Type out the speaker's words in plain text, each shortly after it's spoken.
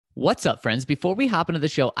What's up, friends? Before we hop into the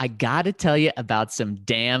show, I got to tell you about some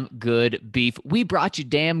damn good beef. We brought you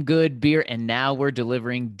damn good beer, and now we're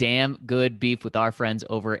delivering damn good beef with our friends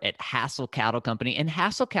over at Hassel Cattle Company. And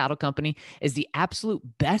Hassel Cattle Company is the absolute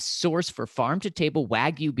best source for farm-to-table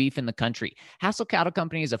Wagyu beef in the country. Hassel Cattle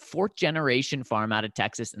Company is a fourth-generation farm out of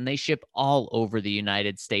Texas, and they ship all over the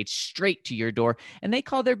United States straight to your door. And they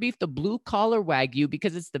call their beef the blue-collar Wagyu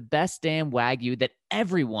because it's the best damn Wagyu that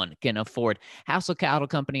everyone can afford. Hassel Cattle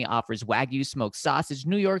Company offers Wagyu smoked sausage,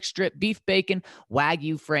 New York strip, beef bacon,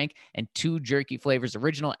 Wagyu Frank, and 2 jerky flavors,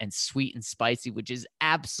 original and sweet and spicy, which is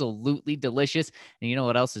absolutely delicious. And you know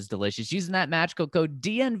what else is delicious? Using that magical code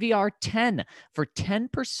DNVR10 for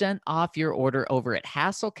 10% off your order over at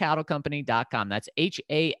HassellCattleCompany.com. That's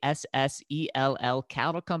HASSELL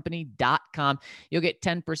cattlecompany.com. You'll get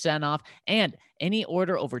 10% off, and any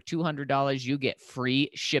order over $200, you get free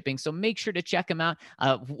shipping. So make sure to check them out.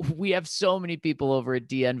 We have so many people over at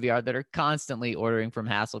DNVR that are constantly ordering from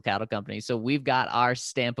Hassel Cattle Company. So we've got our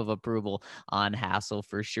stamp of approval on Hassel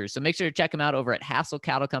for sure. So make sure to check them out over at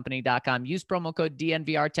HassellCattleCompany.com. Use promo code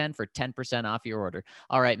DNVR10 for 10% off your order.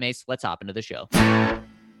 All right, Mace, let's hop into the show.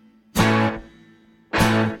 Number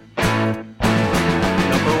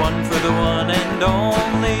one for the one and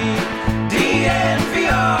only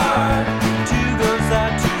DNVR. Two goes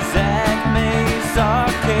out to Zach Mace,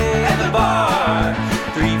 Arcade, and the bar.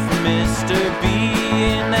 3 for Mr. B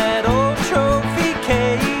in that old trophy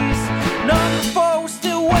case. Number 4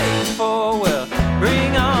 still waiting for, well,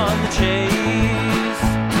 bring on the chase.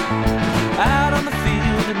 Out on the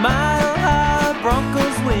field at Mile High,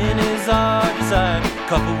 Broncos win is our desire.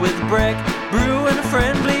 Coupled with a break, brew and a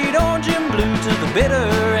friend, bleed orange and blue to the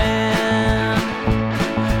bitter end.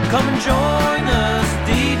 Come and join us,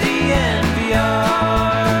 DNVR.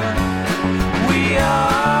 We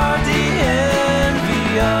are DNVR.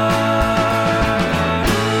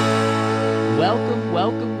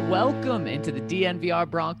 Welcome into the DNVR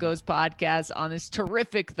Broncos Podcast on this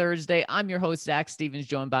terrific Thursday. I'm your host, Zach Stevens,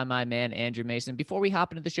 joined by my man, Andrew Mason. Before we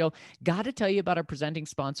hop into the show, got to tell you about our presenting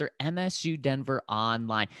sponsor, MSU Denver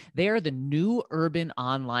Online. They are the new urban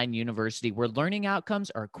online university where learning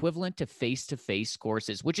outcomes are equivalent to face-to-face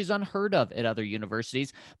courses, which is unheard of at other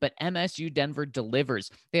universities, but MSU Denver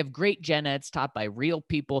delivers. They have great gen eds taught by real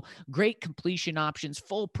people, great completion options,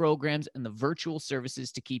 full programs, and the virtual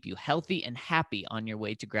services to keep you healthy and happy on your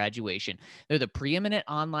way to graduation. They're the preeminent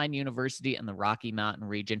online university in the Rocky Mountain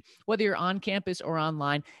region. Whether you're on campus or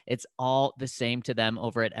online, it's all the same to them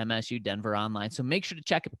over at MSU Denver Online. So make sure to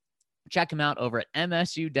check them out over at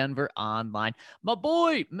MSU Denver Online. My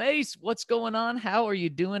boy, Mace, what's going on? How are you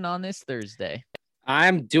doing on this Thursday?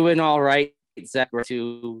 I'm doing all right, Zach.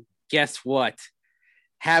 To guess what?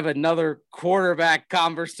 Have another quarterback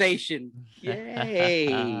conversation. Yay.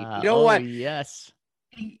 You know what? Yes.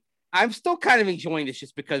 I'm still kind of enjoying this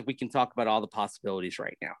just because we can talk about all the possibilities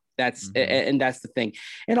right now. That's the thing.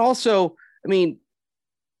 And also, I mean,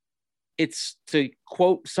 it's to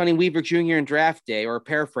quote Sonny Weaver Jr. in draft day, or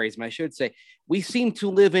paraphrase him, I should say, we seem to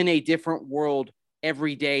live in a different world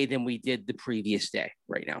every day than we did the previous day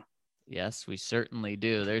right now. Yes, we certainly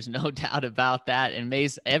do. There's no doubt about that. And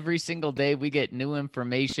Mace, every single day we get new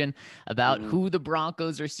information about who the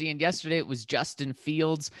Broncos are seeing. Yesterday it was Justin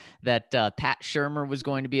Fields that Pat Shurmur was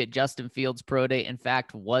going to be at Justin Fields Pro Day. In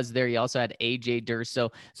fact, was there. You also had AJ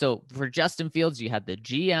Durso. So for Justin Fields, you had the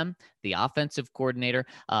GM, the offensive coordinator,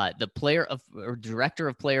 the director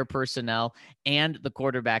of player personnel, and the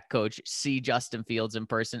quarterback coach see Justin Fields in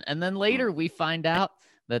person. And then later we find out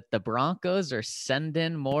that the Broncos are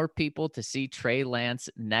sending more people to see Trey Lance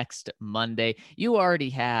next Monday. You already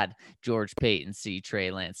had George Payton see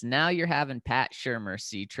Trey Lance. Now you're having Pat Shurmur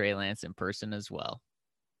see Trey Lance in person as well.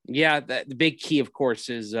 Yeah, the big key, of course,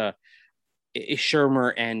 is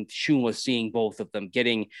Shurmur and Shula seeing both of them,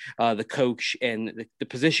 getting the coach and the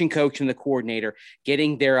position coach and the coordinator,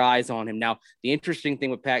 getting their eyes on him. Now, the interesting thing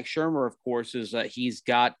with Pat Shurmur, of course, is he's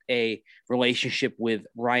got a relationship with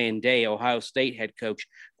Ryan Day, Ohio State head coach,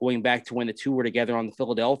 going back to when the two were together on the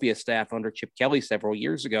Philadelphia staff under Chip Kelly several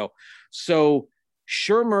years ago. So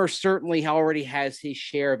Shurmur certainly already has his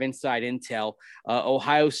share of inside intel.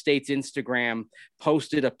 Ohio State's Instagram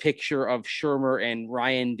posted a picture of Shurmur and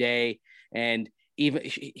Ryan Day, and even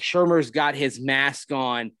Shurmur's got his mask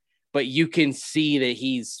on, but you can see that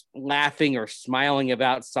he's laughing or smiling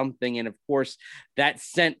about something. And of course, that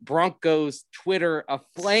sent Broncos Twitter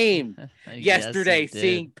aflame yesterday,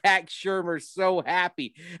 seeing Pat Shurmur so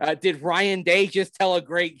happy. Did Ryan Day just tell a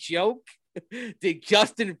great joke? Did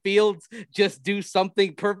Justin Fields just do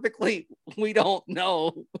something perfectly? We don't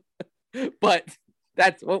know, but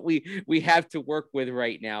that's what we have to work with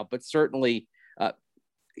right now. But certainly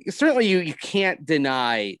certainly you can't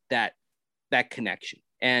deny that connection.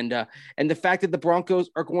 And the fact that the Broncos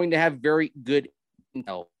are going to have very good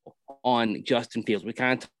intel on Justin Fields. We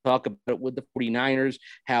kind of talk about it with the 49ers,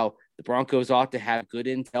 how the Broncos ought to have good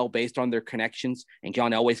intel based on their connections, and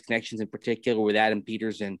John Elway's connections in particular with Adam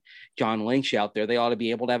Peters and John Lynch out there. They ought to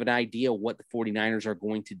be able to have an idea what the 49ers are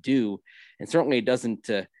going to do. And certainly it doesn't,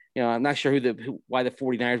 I'm not sure why the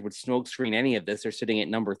 49ers would smoke screen any of this. They're sitting at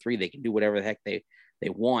number 3. They can do whatever the heck they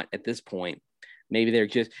want at this point. Maybe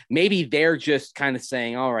they're just kind of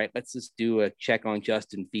saying, all right, let's just do a check on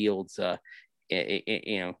Justin Fields,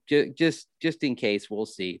 just in case. We'll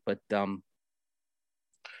see. But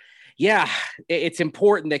it's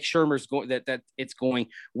important that Shurmur's going, that it's going.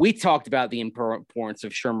 We talked about the importance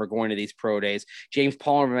of Shurmur going to these pro days. James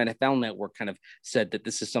Palmer of NFL Network kind of said that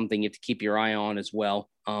this is something you have to keep your eye on as well.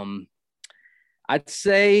 I'd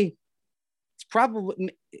say it's probably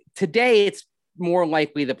today it's more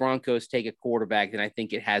likely the Broncos take a quarterback than I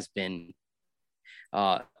think it has been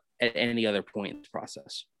at any other point in the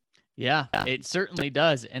process. Yeah, it certainly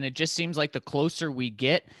does. And it just seems like the closer we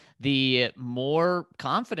get, the more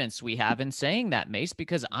confidence we have in saying that, Mace,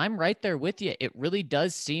 because I'm right there with you. It really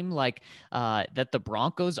does seem like that the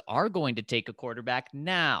Broncos are going to take a quarterback.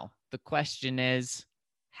 Now, the question is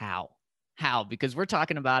how? Because we're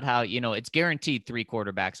talking about how, it's guaranteed 3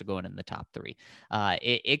 quarterbacks are going in the top 3.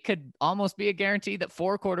 It could almost be a guarantee that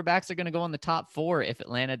 4 quarterbacks are going to go in the top 4 if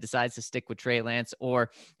Atlanta decides to stick with Trey Lance, or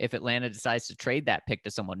if Atlanta decides to trade that pick to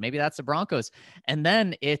someone. Maybe that's the Broncos. And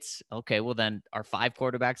then it's, okay, well then are 5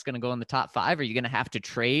 quarterbacks going to go in the top 5? Are you going to have to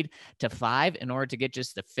trade to 5 in order to get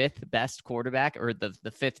just the 5th best quarterback, or the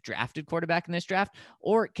 5th drafted quarterback in this draft?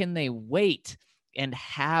 Or can they wait and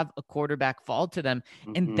have a quarterback fall to them?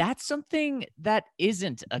 And that's something that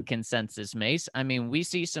isn't a consensus, Mace. I mean, we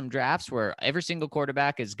see some drafts where every single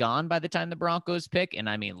quarterback is gone by the time the Broncos pick, and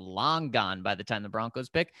I mean long gone by the time the Broncos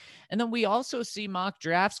pick. And then we also see mock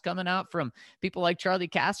drafts coming out from people like Charlie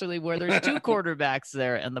Casserly where there's 2 quarterbacks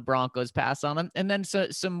there and the Broncos pass on them. And then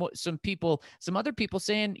some other people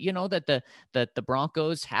saying, that the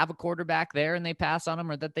Broncos have a quarterback there and they pass on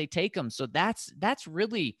them, or that they take them. So that's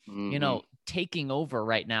really, taking over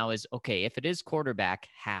right now is, okay, if it is quarterback,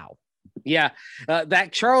 how? Yeah,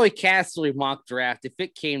 that Charlie Casserly mock draft, if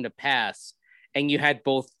it came to pass and you had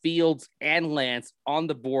both Fields and Lance on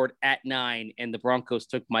the board at 9 and the Broncos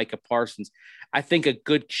took Micah Parsons, I think a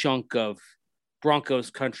good chunk of Broncos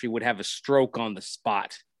country would have a stroke on the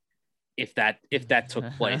spot if that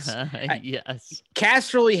took place. Yes.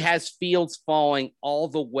 Casserly has Fields falling all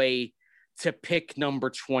the way to pick number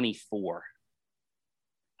 24.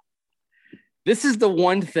 This is the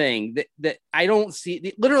one thing that I don't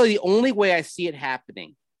see. Literally, the only way I see it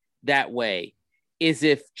happening that way is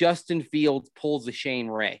if Justin Fields pulls a Shane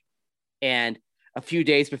Ray and a few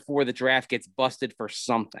days before the draft gets busted for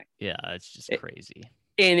something. Yeah, it's just crazy.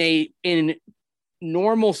 In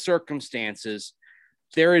normal circumstances,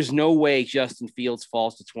 there is no way Justin Fields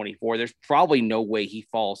falls to 24. There's probably no way he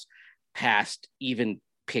falls past even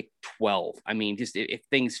pick 12. I mean, just if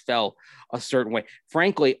things fell a certain way,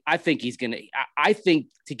 frankly, I think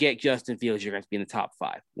to get Justin Fields, you're going to be in the top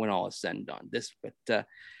 5 when all is said and done.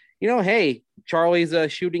 Hey, Charlie's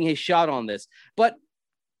shooting his shot on this. But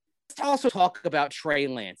let's also talk about Trey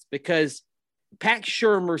Lance, because Pat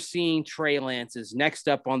Shurmur seeing Trey Lance is next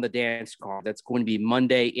up on the dance card. That's going to be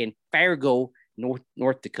Monday in Fargo,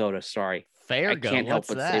 North Dakota. Sorry. Fargo. I can't help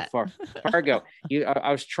but say Fargo.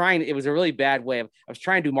 I was trying. It was a really bad way. I was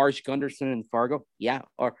trying to do Marsh Gunderson in Fargo. Yeah,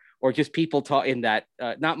 or just people talk in that.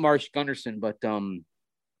 Not Marsh Gunderson, but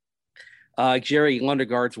Jerry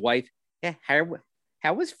Lundegaard's wife. Yeah,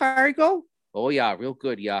 how was Fargo? Oh yeah, real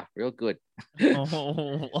good. Yeah, real good.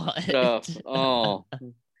 What?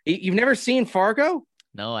 You've never seen Fargo?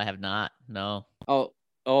 No, I have not. No.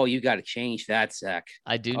 Oh, you got to change that, Zach.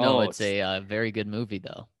 I do know it's a very good movie,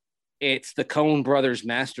 though. It's the Coen brothers'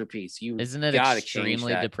 masterpiece. Isn't it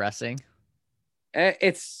extremely depressing?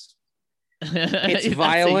 It's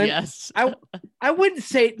violent. Yes. I wouldn't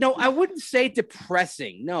say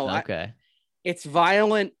depressing. No. Okay. It's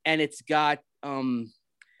violent, and it's got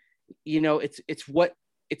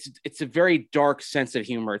it's a very dark sense of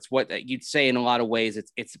humor. It's what you'd say in a lot of ways.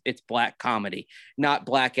 It's black comedy, not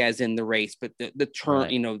black as in the race, but the term,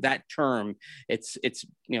 right. That term, it's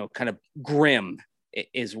kind of grim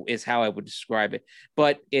is how I would describe it.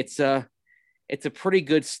 But it's a pretty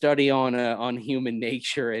good study on human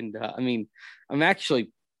nature. And I'm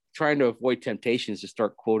actually trying to avoid temptations to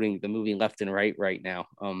start quoting the movie left and right now.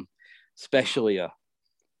 Especially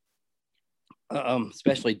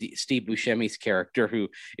Steve Buscemi's character, who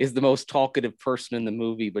is the most talkative person in the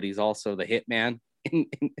movie, but he's also the hitman.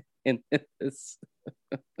 in this.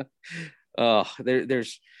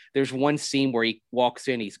 There's one scene where he walks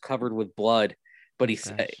in, he's covered with blood, but he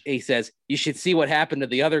says, "You should see what happened to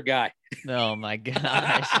the other guy." Oh my gosh.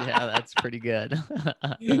 Yeah, that's pretty good.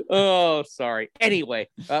 Oh, sorry. Anyway,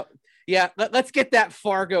 let's get that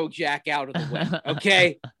Fargo Jack out of the way.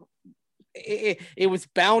 Okay. It was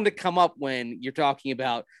bound to come up when you're talking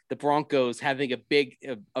about the Broncos having a big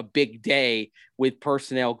day with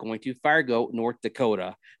personnel going to Fargo, North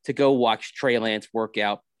Dakota, to go watch Trey Lance work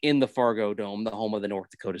out in the Fargo Dome, the home of the North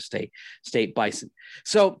Dakota State Bison.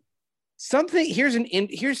 So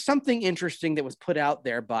here's something interesting that was put out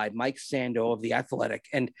there by Mike Sando of The Athletic,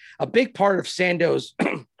 and a big part of Sando's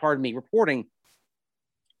reporting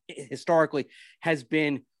historically has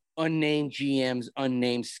been unnamed GMs,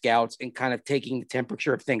 unnamed scouts, and kind of taking the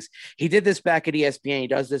temperature of things. He did this back at ESPN. He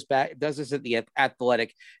does this at The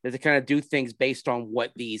Athletic, to kind of do things based on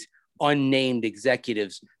what these unnamed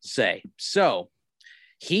executives say. So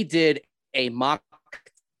he did a mock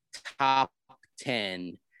top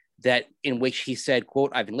 10 in which he said,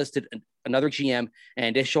 quote, "I've enlisted another GM and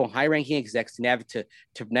additional high-ranking execs to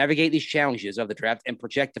navigate these challenges of the draft and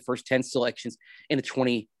project the first 10 selections in the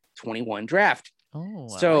 2021 draft." Oh,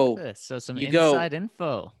 so I like this. So some inside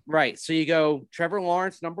info. Right. So you go Trevor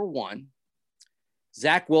Lawrence, number 1,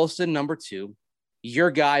 Zach Wilson, number 2,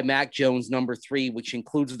 your guy, Mac Jones, number 3, which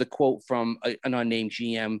includes the quote from an unnamed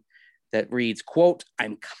GM that reads, quote,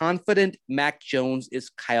 "I'm confident Mac Jones is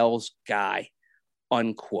Kyle's guy,"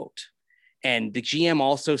 unquote. And the GM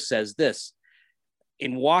also says this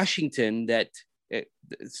in Washington, that it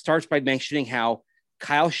starts by mentioning how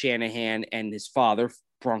Kyle Shanahan and his father,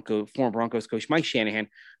 former Broncos coach Mike Shanahan,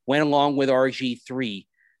 went along with RG3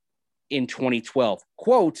 in 2012.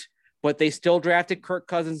 Quote, "But they still drafted Kirk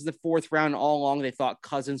Cousins in the 4th round. All along, they thought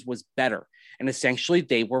Cousins was better. And essentially,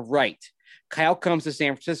 they were right. Kyle comes to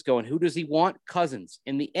San Francisco, and who does he want? Cousins.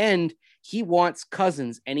 In the end, he wants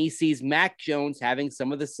Cousins, and he sees Mac Jones having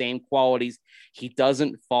some of the same qualities. He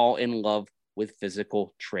doesn't fall in love with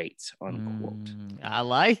physical traits," unquote. I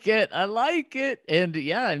like it. And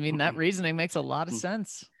yeah, I mean, that reasoning makes a lot of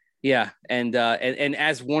sense. Yeah. And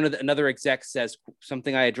as another exec says,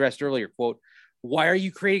 something I addressed earlier, quote, "Why are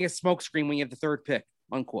you creating a smokescreen when you have the 3rd pick?"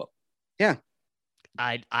 unquote. Yeah.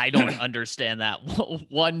 I don't understand that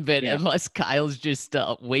one bit, unless Kyle's just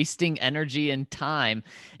wasting energy and time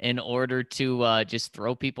in order to just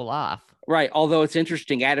throw people off. Right. Although it's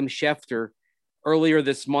interesting, Adam Schefter earlier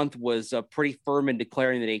this month was pretty firm in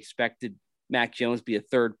declaring that he expected Mac Jones to be a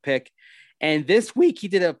 3rd pick. And this week he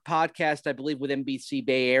did a podcast, I believe, with NBC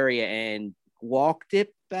Bay Area and walked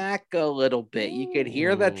it back a little bit. You could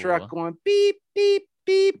hear the truck going beep, beep,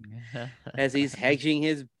 beep as he's hedging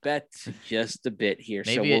his bets just a bit here.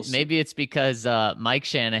 Maybe it's because Mike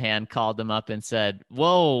Shanahan called him up and said,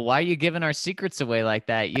 "Whoa, why are you giving our secrets away like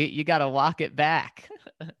that? You got to walk it back."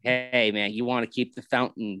 Hey, man, you want to keep the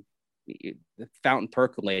fountain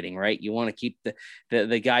percolating, right? You want to keep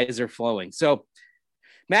the guys are flowing. So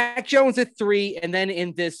Mac Jones at 3, and then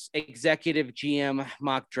in this executive GM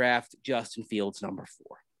mock draft, Justin Fields number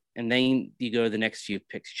 4. And then you go to the next few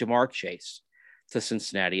picks. Jamar Chase to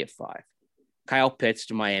Cincinnati at 5. Kyle Pitts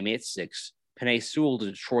to Miami at 6. Penei Sewell to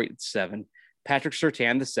Detroit at 7. Patrick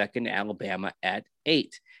Surtain II to Alabama at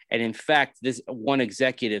 8. And in fact, this one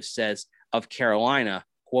executive says of Carolina,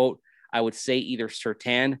 quote, "I would say either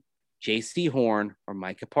Surtain, J.C. Horn, or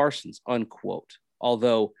Micah Parsons," unquote.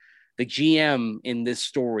 Although the GM in this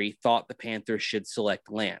story thought the Panthers should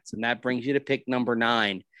select Lance. And that brings you to pick number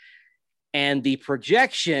 9. And the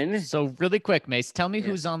projection. So really quick, Mace, tell me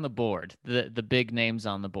who's on the board, the big names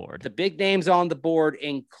on the board. The big names on the board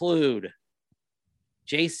include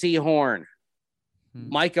J.C. Horn,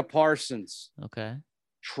 Micah Parsons, okay,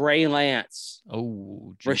 Trey Lance,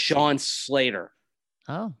 Rashawn Slater.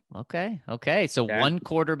 Oh, okay. So one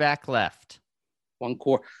quarterback left.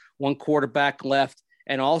 One quarterback left.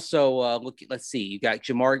 And also, let's see, you got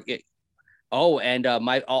Jamar. And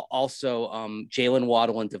Jalen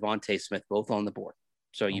Waddle and Devontae Smith both on the board.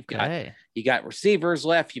 So you got receivers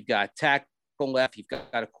left, you've got tackle left, you've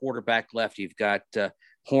got a quarterback left, you've got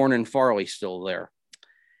Horn and Farley still there.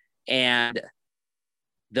 And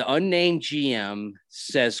the unnamed GM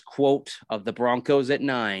says, quote, of the Broncos at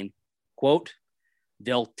 9, quote,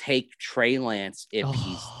 "They'll take Trey Lance if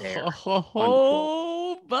he's there."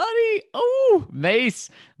 Oh, buddy. Oh, Mace,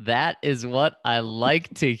 that is what I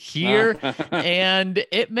like to hear. And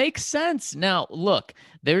it makes sense. Now, look,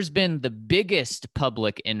 there's been the biggest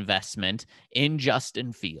public investment in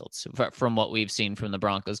Justin Fields from what we've seen from the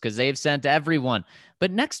Broncos, because they've sent everyone.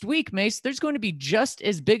 But next week, Mace, there's going to be just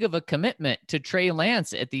as big of a commitment to Trey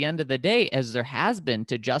Lance at the end of the day as there has been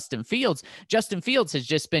to Justin Fields. Justin Fields has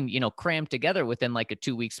just been, crammed together within like a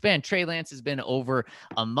 2-week span. Trey Lance has been over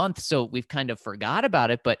a month, so we've kind of forgot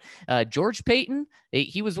about it. But George Payton,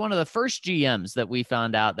 he was one of the first GMs that we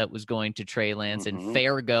found out that was going to Trey Lance and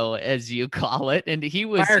Fargo, as you call it. And he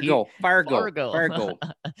was Fargo.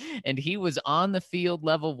 And he was on the field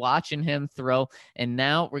level watching him throw. And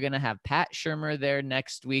now we're going to have Pat Shurmur there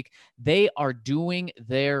next week. They are doing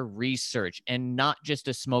their research, and not just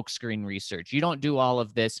a smokescreen research. You don't do all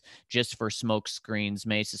of this just for smoke screens,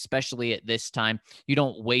 Mace, especially at this time. You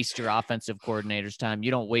don't waste your offensive coordinator's time.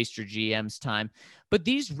 You don't waste your GM's time. But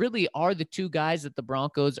these really are the two guys that the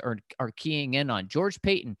Broncos are keying in on. George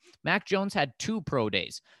Payton, Mac Jones had 2 pro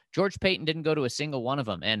days. George Payton didn't go to a single one of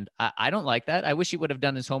them. And I don't like that. I wish he would have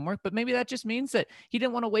done his homework, but maybe that just means that he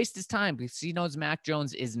didn't want to waste his time because he knows Mac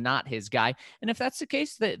Jones is not his guy. And if that's the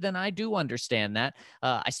case, then I do understand that.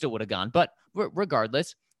 I still would have gone. But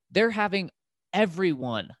regardless, they're having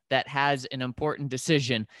everyone that has an important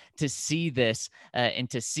decision to see this and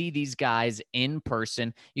to see these guys in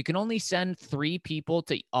person. You can only send 3 people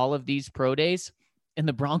to all of these pro days, and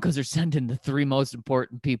the Broncos are sending the 3 most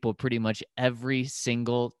important people pretty much every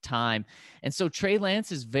single time. And so Trey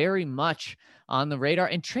Lance is very much on the radar,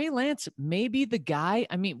 and Trey Lance may be the guy.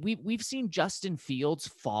 I mean, we've seen Justin Fields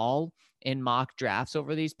fall in mock drafts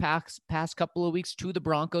over these past couple of weeks to the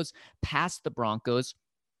Broncos, past the Broncos.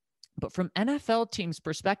 But from NFL teams'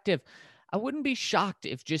 perspective, I wouldn't be shocked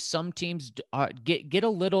if just some teams get a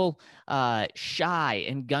little shy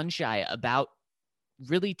and gun shy about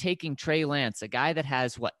really taking Trey Lance, a guy that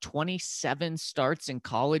has 27 starts in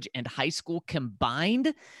college and high school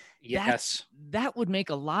combined. Yes. That would make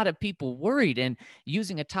a lot of people worried, and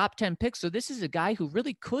using a top 10 pick. So this is a guy who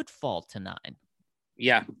really could fall to 9.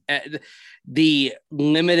 Yeah. The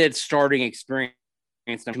limited starting experience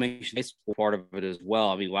is part of it as well.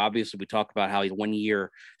 I mean, obviously we talk about how he's 1-year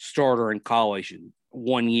starter in college and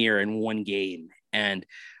 1 year and 1 game. And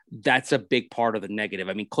that's a big part of the negative.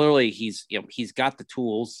 I mean, clearly he's got the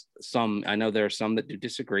tools. I know there are some that do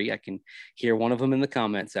disagree. I can hear one of them in the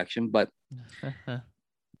comment section, but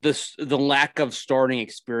the lack of starting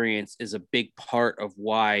experience is a big part of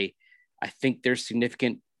why I think there's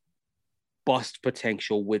significant bust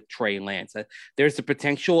potential with Trey Lance. There's the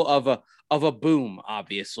potential of a boom,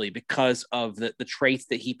 obviously, because of the traits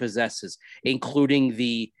that he possesses, including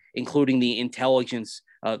the intelligence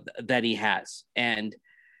that he has. And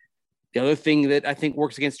the other thing that I think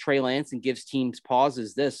works against Trey Lance and gives teams pause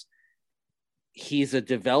is this: he's a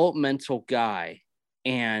developmental guy,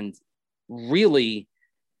 and really,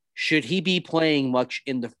 should he be playing much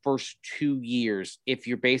in the first 2 years if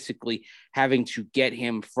you're basically having to get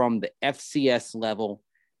him from the FCS level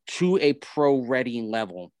to a pro-ready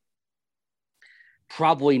level?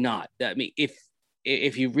 Probably not. I mean,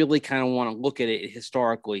 if you really kind of want to look at it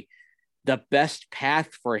historically, the best path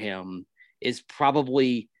for him is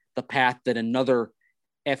probably the path that another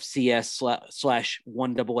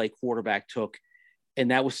FCS/1AA quarterback took.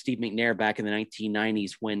 And that was Steve McNair back in the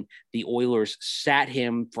 1990s when the Oilers sat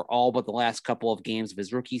him for all but the last couple of games of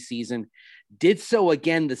his rookie season, did so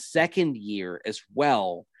again the second year as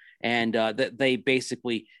well. And that they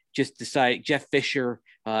basically just decided, Jeff Fisher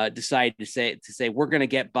decided to say, we're going to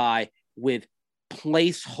get by with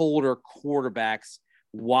placeholder quarterbacks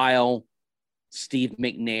while Steve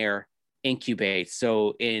McNair incubates.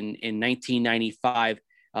 So in 1995,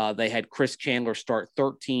 they had Chris Chandler start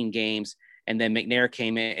 13 games. And then McNair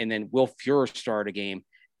came in, and then Will Fuhrer started a game.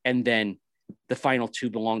 And then the final 2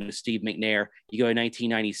 belonged to Steve McNair. You go to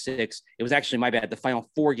 1996. It was actually, my bad, the final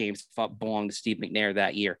 4 games belonged to Steve McNair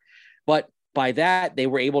that year. But by that, they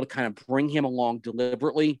were able to kind of bring him along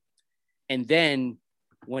deliberately. And then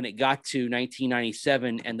when it got to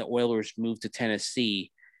 1997 and the Oilers moved to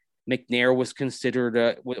Tennessee, McNair was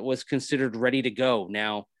considered ready to go.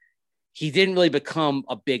 Now, he didn't really become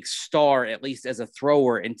a big star, at least as a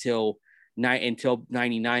thrower, until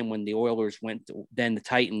 99 when the Oilers then the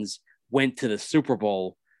Titans went to the Super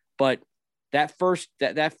Bowl. But that first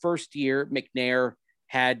year, McNair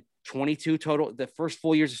had 22 total. The first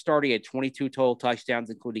full years of starting, he had 22 total touchdowns,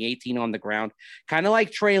 including 18 on the ground. Kind of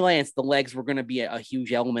like Trey Lance, the legs were going to be a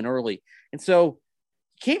huge element early. And so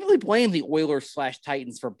you can't really blame the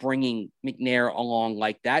Oilers/Titans for bringing McNair along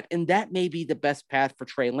like that. And that may be the best path for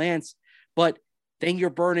Trey Lance, but then you're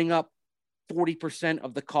burning up 40%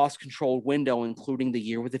 of the cost-controlled window, including the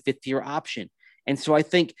year with the 5th-year option. And so I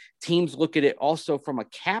think teams look at it also from a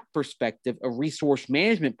cap perspective, a resource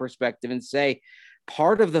management perspective, and say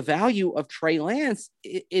part of the value of Trey Lance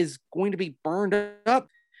is going to be burned up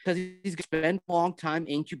because he's going to spend a long time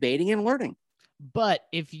incubating and learning. But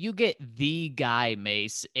if you get the guy,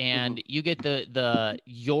 Mace, and you get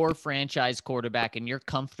your franchise quarterback and you're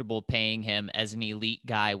comfortable paying him as an elite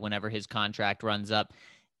guy whenever his contract runs up,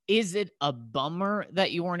 is it a bummer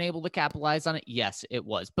that you weren't able to capitalize on it? Yes, it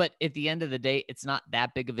was. But at the end of the day, it's not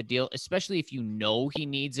that big of a deal, especially if you know he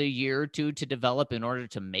needs a year or two to develop in order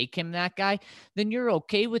to make him that guy, then you're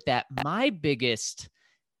okay with that. My biggest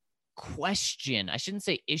question, I shouldn't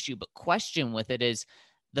say issue, but question with it is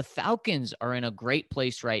the Falcons are in a great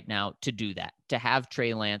place right now to do that, to have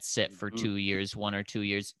Trey Lance sit for 2 years, 1 or 2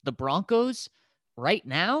 years. The Broncos right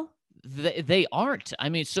now, they aren't. I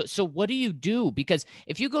mean, so what do you do? Because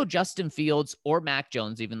if you go Justin Fields or Mac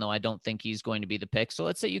Jones, even though I don't think he's going to be the pick. So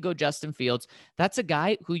let's say you go Justin Fields. That's a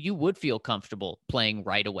guy who you would feel comfortable playing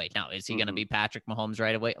right away. Now, is he going to be Patrick Mahomes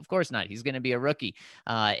right away? Of course not. He's going to be a rookie.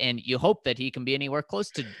 And you hope that he can be anywhere close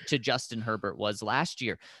to Justin Herbert was last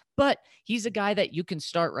year. But he's a guy that you can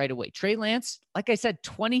start right away. Trey Lance, like I said,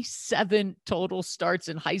 27 total starts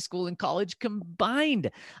in high school and college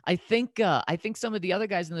combined. I think some of the other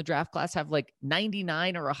guys in the draft class have like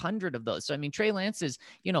 99 or 100 of those. So, I mean, Trey Lance is,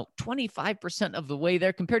 25% of the way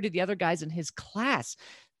there compared to the other guys in his class.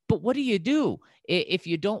 But what do you do if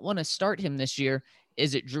you don't want to start him this year?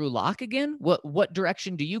 Is it Drew Lock again? What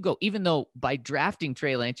direction do you go? Even though by drafting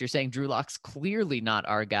Trey Lance, you're saying Drew Lock's clearly not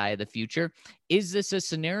our guy of the future. Is this a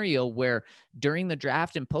scenario where during the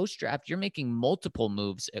draft and post-draft, you're making multiple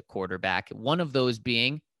moves at quarterback? One of those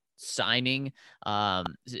being signing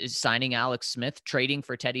Alex Smith, trading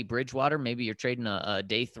for Teddy Bridgewater. Maybe you're trading a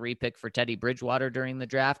day 3 pick for Teddy Bridgewater during the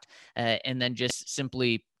draft, and then just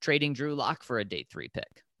simply trading Drew Lock for a day 3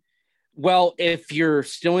 pick. Well, if you're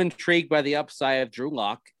still intrigued by the upside of Drew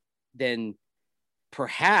Lock, then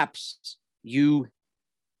perhaps you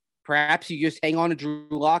just hang on to Drew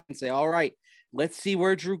Lock and say, all right, let's see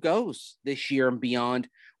where Drew goes this year and beyond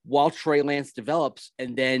while Trey Lance develops.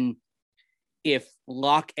 And then if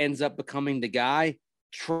Lock ends up becoming the guy,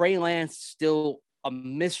 Trey Lance still a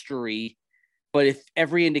mystery. But if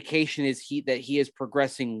every indication is that he is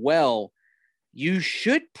progressing well, you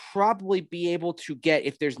should probably be able to get,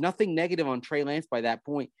 if there's nothing negative on Trey Lance by that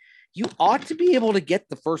point, you ought to be able to get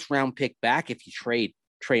the first round pick back if you trade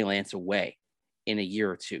Trey Lance away in a year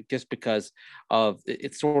or two, just because of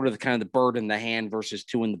it's sort of the kind of the bird in the hand versus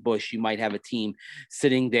 2 in the bush. You might have a team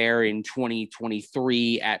sitting there in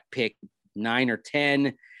 2023 at pick 9 or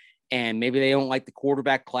 10, and maybe they don't like the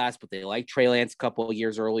quarterback class, but they like Trey Lance a couple of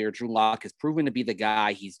years earlier. Drew Lock has proven to be the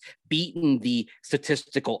guy. He's beaten the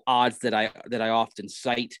statistical odds that I often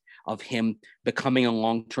cite of him becoming a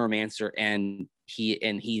long-term answer, and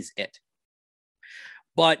he's it.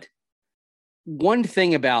 But one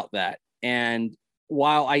thing about that, and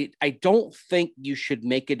while I don't think you should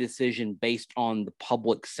make a decision based on the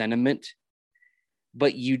public sentiment,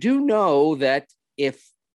 but you do know that if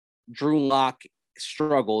Drew Lock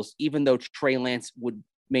struggles, even though Trey Lance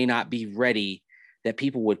may not be ready, that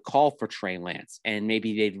people would call for Trey Lance and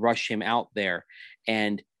maybe they'd rush him out there.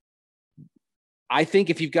 And I think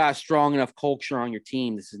if you've got a strong enough culture on your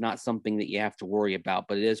team, this is not something that you have to worry about,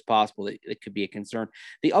 but it is possible that it could be a concern.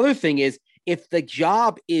 The other thing is, if the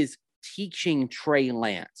job is teaching Trey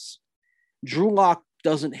Lance, Drew Lock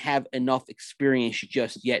doesn't have enough experience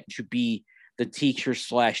just yet to be the teacher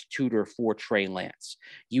 / tutor for Trey Lance.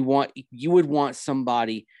 You would want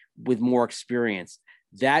somebody with more experience.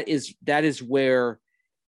 That is where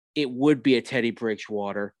it would be a Teddy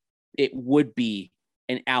Bridgewater. It would be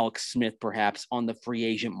an Alex Smith, perhaps, on the free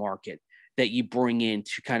agent market that you bring in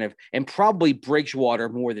to kind of, and probably Bridgewater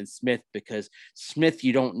more than Smith, because Smith,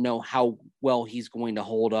 you don't know how well he's going to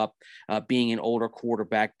hold up being an older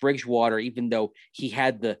quarterback. Bridgewater, even though he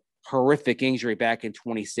had the horrific injury back in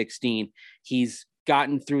 2016, he's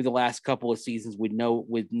gotten through the last couple of seasons with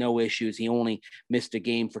no issues. He only missed a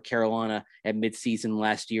game for Carolina at midseason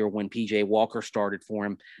last year when PJ Walker started for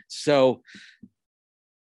him. So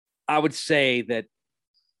I would say that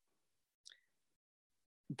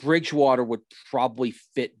Bridgewater would probably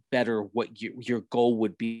fit better what your goal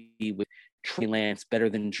would be with Trey Lance, better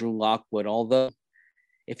than Drew Lock would. Although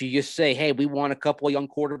if you just say, hey, we want a couple of young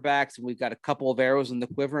quarterbacks and we've got a couple of arrows in the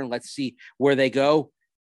quiver and let's see where they go,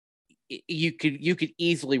 you could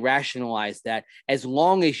easily rationalize that, as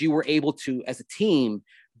long as you were able to, as a team,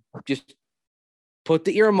 just put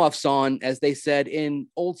the earmuffs on, as they said in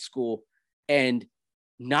old school, and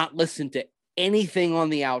not listen to anything on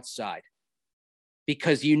the outside.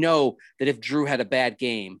 Because you know that if Drew had a bad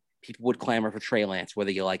game, people would clamor for Trey Lance,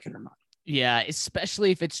 whether you like it or not. Yeah,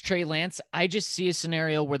 especially if it's Trey Lance. I just see a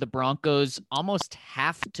scenario where the Broncos almost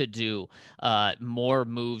have to do more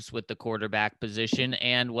moves with the quarterback position.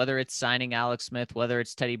 And whether it's signing Alex Smith, whether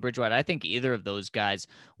it's Teddy Bridgewater, I think either of those guys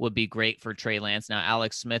would be great for Trey Lance. Now,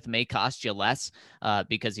 Alex Smith may cost you less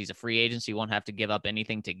because he's a free agent. So you won't have to give up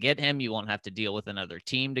anything to get him. You won't have to deal with another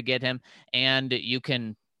team to get him. And you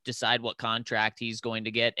can decide what contract he's going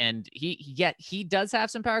to get. And he does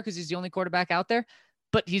have some power because he's the only quarterback out there.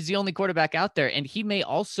 But he's the only quarterback out there, and he may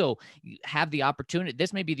also have the opportunity.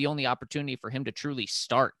 This may be the only opportunity for him to truly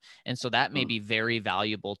start. And so that may be very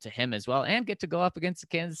valuable to him as well, and get to go up against the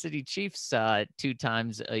Kansas City Chiefs 2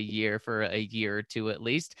 times a year for a year or two at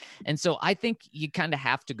least. And so I think you kind of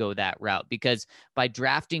have to go that route, because by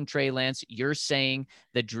drafting Trey Lance, you're saying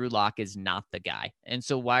that Drew Lock is not the guy. And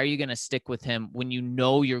so why are you going to stick with him when you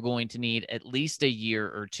know you're going to need at least a year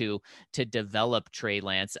or two to develop Trey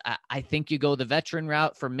Lance? I think you go the veteran route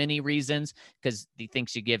for many reasons, because he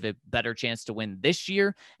thinks you give a better chance to win this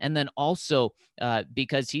year. And then also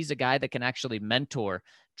because he's a guy that can actually mentor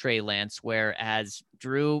Trey Lance, whereas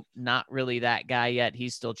Drew, not really that guy yet.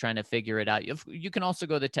 He's still trying to figure it out. You can also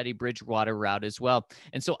go the Teddy Bridgewater route as well.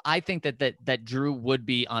 And so I think that Drew would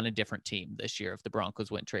be on a different team this year if the Broncos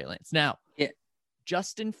went Trey Lance. Now,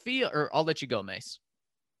 Justin Fields, or I'll let you go, Mace.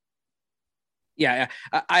 Yeah,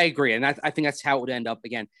 I agree. And I think that's how it would end up.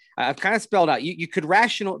 Again, I've kind of spelled out, you could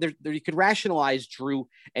rationalize Drew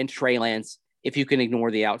and Trey Lance if you can ignore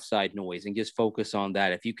the outside noise and just focus on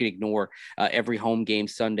that. If you can ignore every home game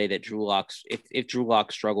Sunday that Drew Lock, if Drew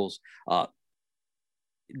Lock struggles,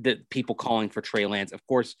 the people calling for Trey Lance. Of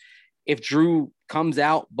course, if Drew comes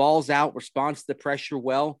out, balls out, responds to the pressure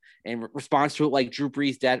well, and responds to it like Drew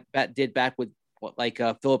Brees did back with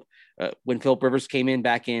Philip, when Philip Rivers came in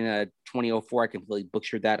back in 2004, I completely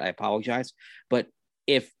butchered that. I apologize. But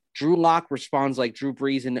if Drew Lock responds like Drew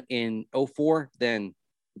Brees in 04, then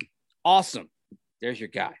awesome. There's your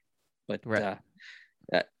guy. But right.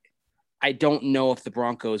 I don't know if the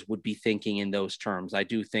Broncos would be thinking in those terms. I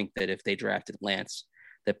do think that if they drafted Lance,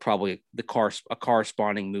 that probably a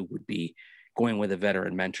corresponding move would be going with a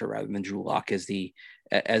veteran mentor rather than Drew Lock as the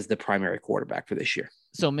primary quarterback for this year.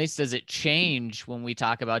 So, Mace, does it change when we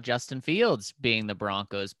talk about Justin Fields being the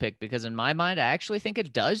Broncos pick? Because in my mind, I actually think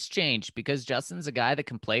it does change, because Justin's a guy that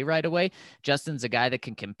can play right away. Justin's a guy that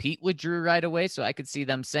can compete with Drew right away. So I could see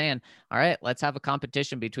them saying, all right, let's have a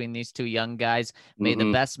competition between these two young guys. May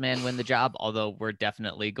the best man win the job, although we're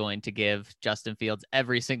definitely going to give Justin Fields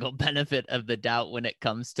every single benefit of the doubt when it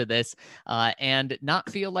comes to this, and not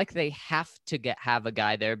feel like they have to have a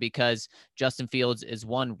guy there, because Justin Fields is,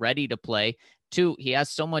 one, ready to play. 2, he has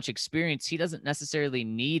so much experience, he doesn't necessarily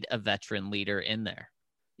need a veteran leader in there.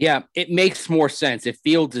 Yeah, it makes more sense. If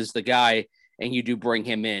Fields is the guy and you do bring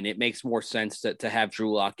him in, it makes more sense to have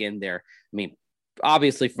Drew Lock in there. I mean,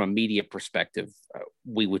 obviously from a media perspective,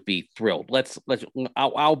 we would be thrilled.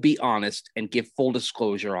 I'll be honest and give full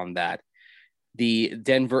disclosure on that. The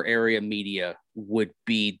Denver area media would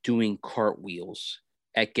be doing cartwheels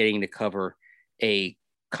at getting to cover a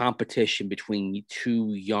competition between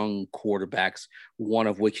 2 young quarterbacks, one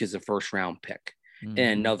of which is a first-round pick, and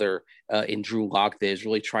another in Drew Lock that is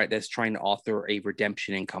really trying to author a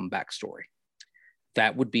redemption and comeback story.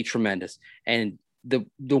 That would be tremendous. And the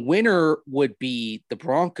winner would be the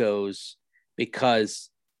Broncos, because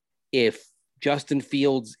if Justin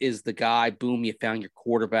Fields is the guy, boom, you found your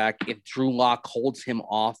quarterback. If Drew Lock holds him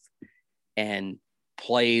off and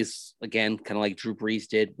plays again, kind of like Drew Brees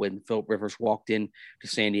did when Philip Rivers walked in to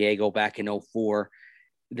San Diego back in 04,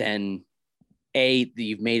 then A,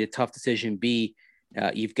 you've made a tough decision. B,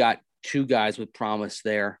 you've got 2 guys with promise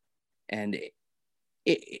there. And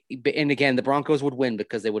again, the Broncos would win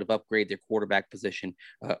because they would have upgraded their quarterback position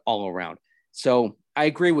all around. So I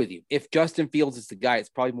agree with you. If Justin Fields is the guy, it's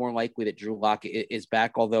probably more likely that Drew Lock is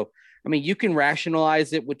back. Although, I mean, you can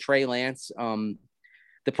rationalize it with Trey Lance.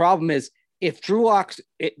 The problem is, if Drew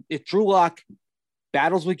Lock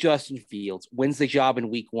battles with Justin Fields, wins the job in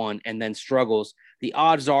week 1, and then struggles, the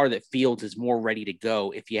odds are that Fields is more ready to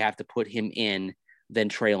go if you have to put him in than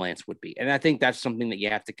Trey Lance would be. And I think that's something that you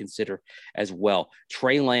have to consider as well.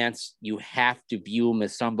 Trey Lance, you have to view him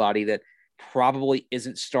as somebody that probably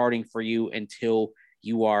isn't starting for you unless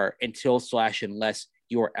you are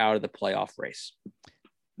out of the playoff race.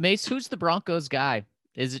 Mace, who's the Broncos guy?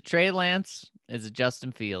 Is it Trey Lance? Is it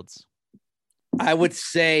Justin Fields? I would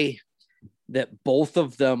say that both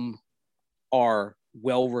of them are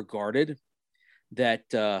well regarded, that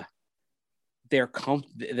they are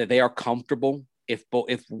comfortable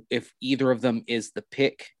if either of them is the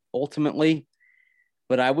pick ultimately.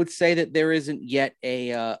 but I would say that there isn't yet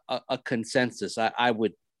a consensus. I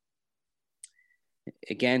would,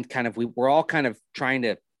 again, we're all kind of trying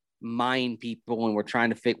to mine people, and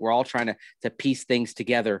we're all trying to piece things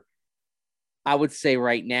together. I would say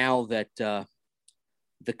right now that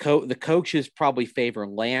the coaches probably favor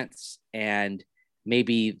Lance, and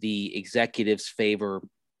maybe the executives favor,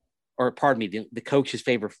 or pardon me, the coaches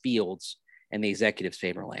favor Fields and the executives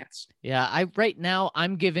favor Lance. Yeah, right now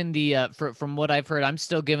I'm giving the from what I've heard, I'm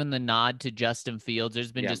still giving the nod to Justin Fields.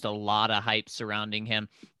 There's been just a lot of hype surrounding him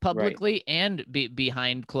publicly and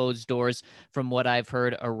behind closed doors from what I've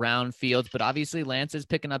heard around Fields. But obviously Lance is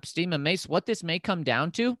picking up steam. And Mace, what this may come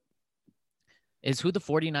down to is who the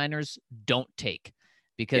 49ers don't take.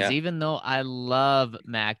 Because even though I love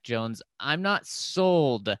Mac Jones, I'm not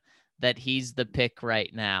sold that he's the pick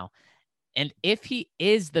right now. And if he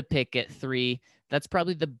is the pick at 3, that's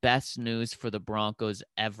probably the best news for the Broncos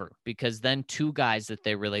ever, because then 2 guys that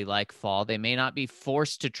they really like fall. They may not be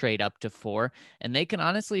forced to trade up to 4, and they can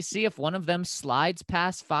honestly see if one of them slides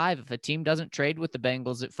past 5, if a team doesn't trade with the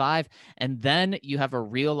Bengals at 5, and then you have a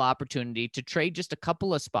real opportunity to trade just a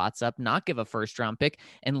couple of spots up, not give a first-round pick,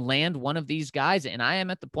 and land one of these guys. And I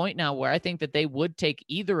am at the point now where I think that they would take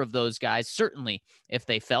either of those guys, certainly if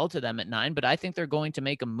they fell to them at 9, but I think they're going to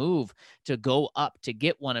make a move to go up to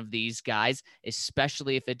get one of these guys,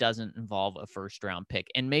 especially if it doesn't involve a first-round pick.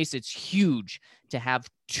 And Mace, it's huge to have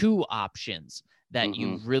 2 options that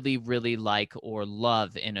you really, really like or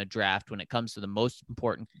love in a draft when it comes to the most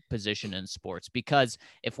important position in sports. Because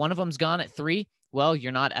if one of them's gone at 3, well,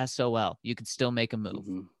 you're not SOL. You could still make a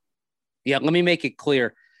move. Yeah, let me make it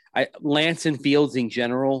clear. Lance and Fields in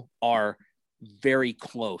general are very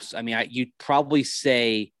close. I mean, you'd probably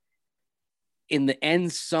say in the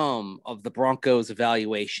end sum of the Broncos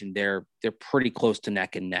evaluation, they're pretty close to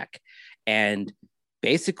neck and neck. And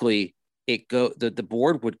basically the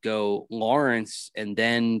board would go Lawrence and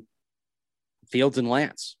then Fields and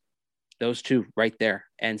Lance, those 2 right there.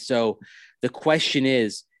 And so the question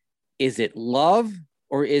is it love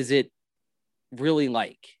or is it really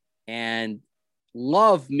like? And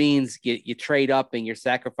love means you trade up and you're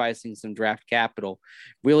sacrificing some draft capital.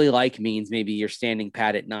 Really like means maybe you're standing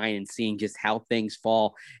pat at 9 and seeing just how things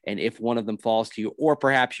fall, and if one of them falls to you, or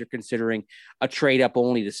perhaps you're considering a trade up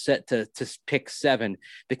only to pick 7,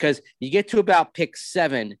 because you get to about pick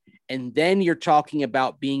 7 and then you're talking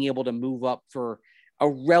about being able to move up for a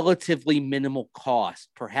relatively minimal cost,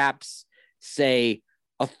 perhaps say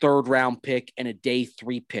a 3rd round pick and a day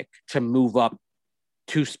 3 pick to move up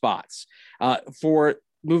 2 spots for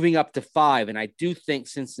moving up to 5. And I do think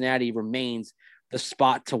Cincinnati remains the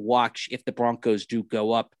spot to watch if the Broncos do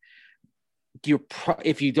go up.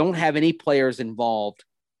 If you don't have any players involved,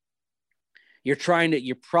 you're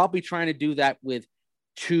probably trying to do that with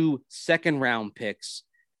 2 second-round picks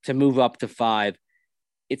to move up to 5.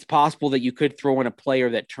 It's possible that you could throw in a player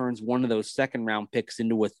that turns one of those second-round picks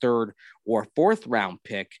into a 3rd or 4th round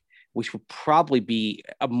pick, which would probably be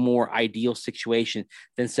a more ideal situation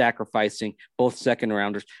than sacrificing both second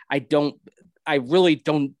rounders. I really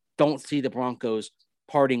don't see the Broncos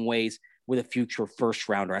parting ways with a future first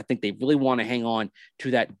rounder. I think they really want to hang on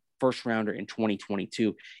to that first rounder in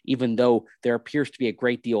 2022, even though there appears to be a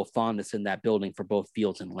great deal of fondness in that building for both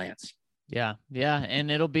Fields and Lance. Yeah. And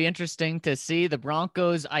it'll be interesting to see. The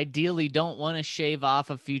Broncos ideally don't want to shave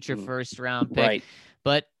off a future first round pick, right.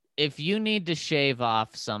 But if you need to shave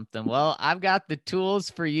off something, well, I've got the tools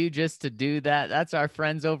for you just to do that. That's our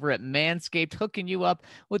friends over at Manscaped, hooking you up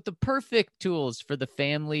with the perfect tools for the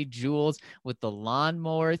family jewels with the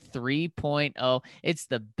Lawnmower 3.0. It's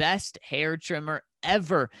the best hair trimmer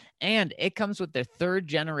ever. And it comes with their 3rd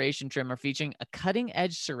generation trimmer featuring a cutting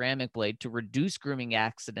edge ceramic blade to reduce grooming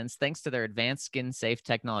accidents thanks to their advanced skin safe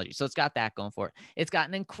technology. So it's got that going for it. It's got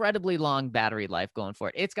an incredibly long battery life going for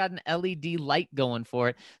it. It's got an LED light going for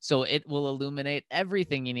it, so it will illuminate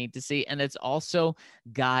everything you need to see. And it's also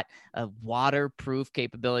got a waterproof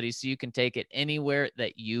capability, so you can take it anywhere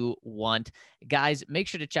that you want. Guys, make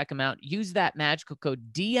sure to check them out. Use that magical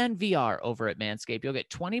code DNVR over at Manscaped. You'll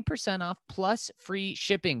get 20% off plus free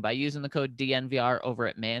shipping by using the code DNVR over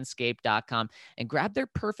at manscaped.com, and grab their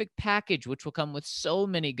perfect package, which will come with so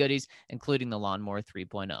many goodies, including the Lawnmower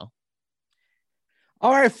 3.0.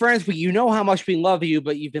 All right, friends, you know how much we love you,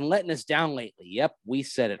 but you've been letting us down lately. Yep, we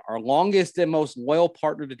said it. Our longest and most loyal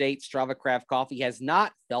partner to date, Strava Craft Coffee, has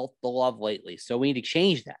not felt the love lately, so we need to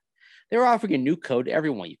change that. They're offering a new code to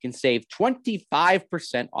everyone. You can save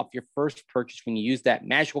 25% off your first purchase when you use that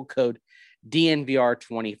magical code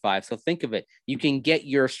DNVR25. So think of it. You can get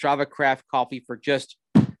your Strava Craft coffee for just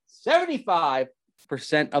 75%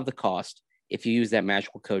 of the cost if you use that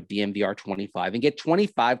magical code DNVR25 and get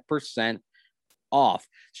 25% off.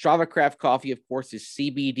 Strava Craft Coffee, of course, is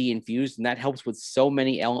CBD infused, and that helps with so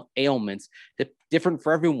many ailments that different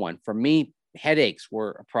for everyone. For me, headaches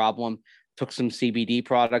were a problem. Took some CBD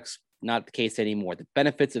products, not the case anymore. The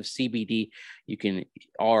benefits of CBD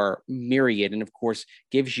are myriad, and of course,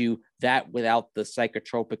 gives you that without the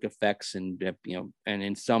psychotropic effects and and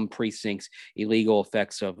in some precincts, illegal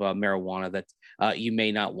effects of marijuana that you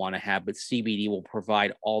may not want to have. But CBD will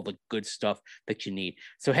provide all the good stuff that you need.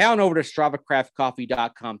 So head on over to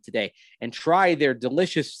StravaCraftCoffee.com today and try their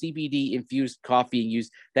delicious CBD infused coffee and use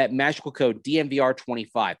that magical code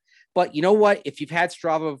DNVR25. But you know what? If you've had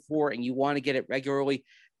Strava before and you want to get it regularly,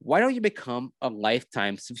 why don't you become a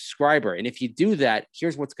lifetime subscriber? And if you do that,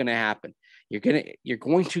 here's what's going to happen. You're going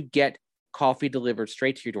to get coffee delivered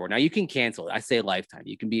straight to your door. Now you can cancel it. I say lifetime.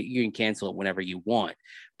 You can cancel it whenever you want.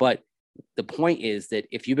 But the point is that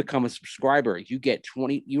if you become a subscriber, you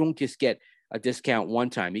don't just get a discount one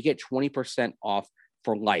time. You get 20% off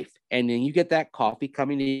for life. And then you get that coffee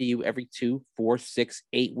coming to you every 2, 4, 6,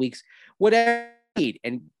 8 weeks, whatever you need.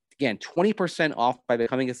 And again, 20% off by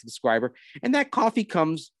becoming a subscriber. And that coffee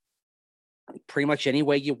comes pretty much any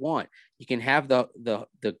way you want. You can have the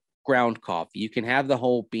ground coffee. You can have the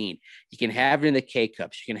whole bean. You can have it in the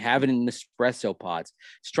K-cups. You can have it in espresso pods.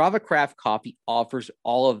 Strava Craft Coffee offers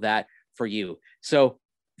all of that for you. So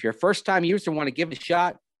if you're a first-time user and want to give it a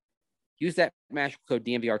shot, use that magical code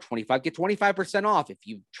DNVR25. Get 25% off. If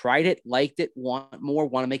you've tried it, liked it, want more,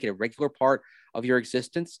 want to make it a regular part of your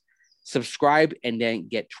existence, subscribe and then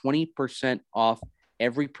get 20% off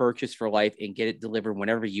every purchase for life and get it delivered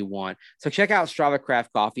whenever you want. So check out Strava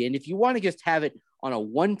Craft Coffee. And if you want to just have it on a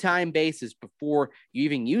one-time basis before you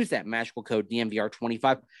even use that magical code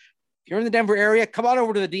DNVR25, if you're in the Denver area, come on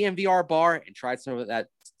over to the DNVR bar and try some of that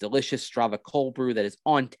delicious Strava cold brew that is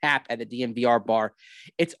on tap at the DNVR bar.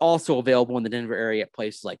 It's also available in the Denver area at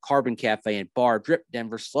places like Carbon Cafe and Bar, Drip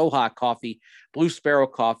Denver, Slow Hot Coffee, Blue Sparrow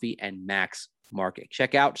Coffee, and Max Market.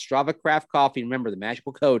 Check out Strava Craft Coffee. Remember the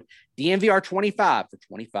magical code DNVR25 for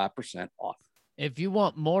 25% off. If you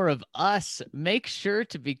want more of us, make sure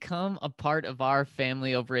to become a part of our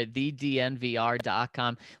family over at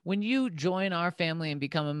thednvr.com. When you join our family and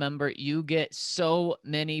become a member, you get so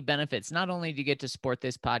many benefits. Not only do you get to support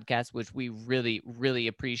this podcast, which we really, really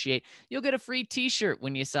appreciate, you'll get a free t-shirt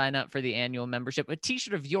when you sign up for the annual membership, a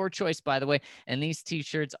t-shirt of your choice, by the way. And these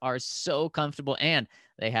t-shirts are so comfortable and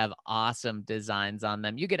they have awesome designs on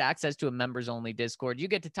them. You get access to a members-only Discord. You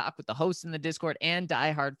get to talk with the hosts in the Discord and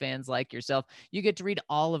diehard fans like yourself. You get to read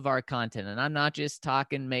all of our content, and I'm not just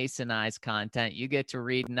talking Masonized content. You get to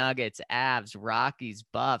read Nuggets, Avs, Rockies,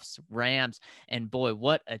 Buffs, Rams, and boy,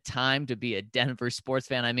 what a time to be a Denver sports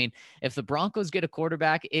fan. I mean, if the Broncos get a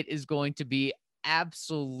quarterback, it is going to be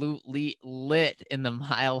absolutely lit in the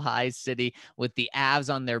Mile High City with the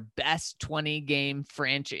Avs on their best 20-game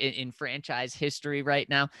franchise history right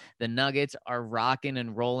now. The Nuggets are rocking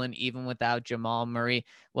and rolling even without Jamal Murray.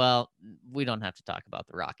 Well, we don't have to talk about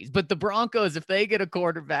the Rockies, but the Broncos, if they get a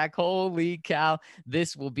quarterback, holy cow,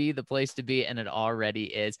 this will be the place to be, and it already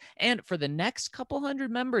is. And for the next couple hundred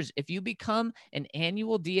members, if you become an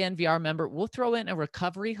annual DNVR member, we'll throw in a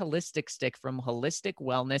recovery holistic stick from Holistic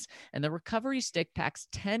Wellness, and the recovery stick packs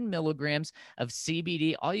 10 milligrams of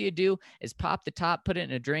CBD. All you do is pop the top, put it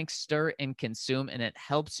in a drink, stir and consume, and it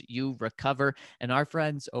helps you recover. And our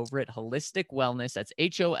friends over at Holistic Wellness, that's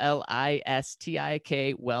HOLISTIK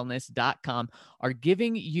wellness.com, are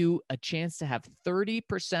giving you a chance to have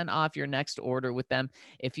 30% off your next order with them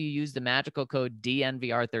if you use the magical code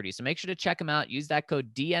DNVR30. So make sure to check them out. Use that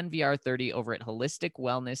code DNVR30 over at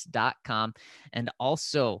holisticwellness.com. And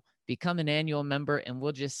also become an annual member, and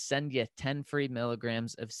we'll just send you 10 free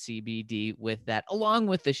milligrams of CBD with that, along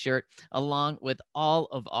with the shirt, along with all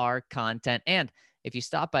of our content. And if you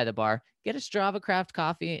stop by the bar, get a Strava Craft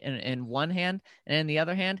coffee in one hand, and in the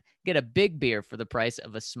other hand, get a big beer for the price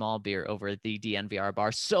of a small beer over at the DNVR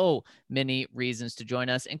bar. So many reasons to join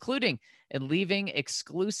us, including leaving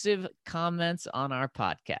exclusive comments on our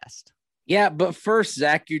podcast. Yeah, but first,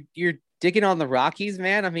 Zach, you're digging on the Rockies,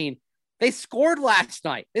 man. I mean, they scored last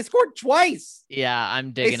night. They scored twice. Yeah,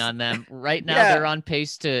 I'm digging on them. Right now, they're on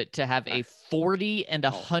pace to have a 40 and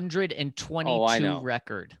 122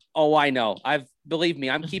 record. Oh, I know. Believe me,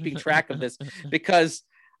 I'm keeping track of this because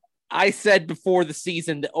I said before the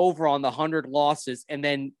season the over on the 100 losses. And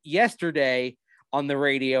then yesterday on the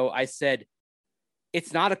radio, I said,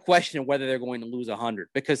 it's not a question of whether they're going to lose 100,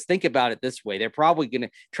 because think about it this way. They're probably going to,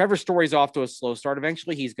 Trevor Story's off to a slow start.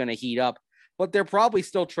 Eventually he's going to heat up, but they're probably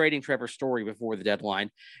still trading Trevor Story before the deadline.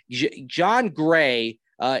 John Gray,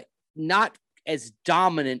 not as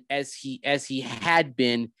dominant as he had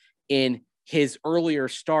been in his earlier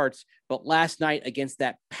starts. But last night against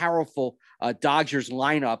that powerful Dodgers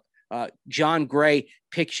lineup, John Gray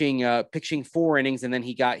pitching 4 innings, and then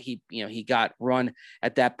he got run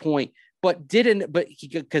at that point. But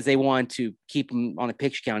because they wanted to keep him on a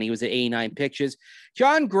pitch count. He was at 89 pitches.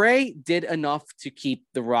 John Gray did enough to keep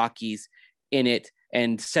the Rockies in it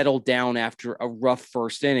and settled down after a rough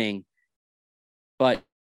first inning. But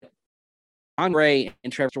John Gray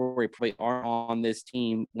and Trevor Story probably aren't on this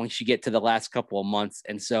team once you get to the last couple of months.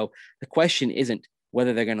 And so the question isn't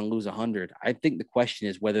whether they're going to lose 100. I think the question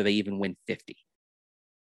is whether they even win 50.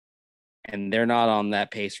 And they're not on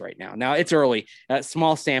that pace right now. Now it's early,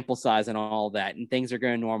 small sample size and all that, and things are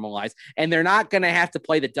going to normalize. And they're not going to have to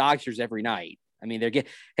play the Dodgers every night. I mean, they're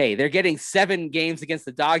getting 7 games against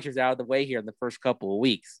the Dodgers out of the way here in the first couple of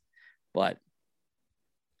weeks. But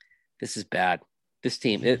this is bad. This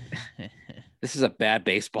team, this is a bad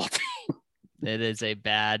baseball team. It is a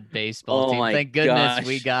bad baseball team. Thank goodness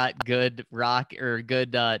we got good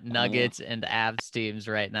Nuggets and Avs teams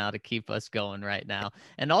right now to keep us going right now.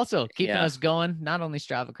 And also keeping us going, not only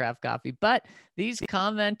Strava Craft Coffee, but these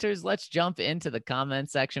commenters. Let's jump into the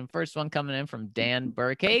comment section. First one coming in from Dan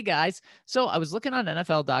Burke. Hey, guys. So I was looking on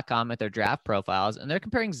NFL.com at their draft profiles, and they're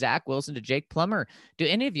comparing Zach Wilson to Jake Plummer. Do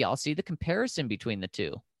any of y'all see the comparison between the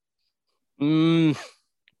two?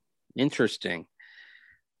 Interesting.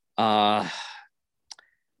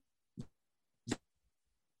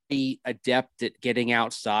 Adept at getting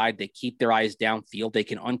outside. They keep their eyes downfield. They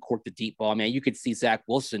can uncork the deep ball. Man, you could see Zach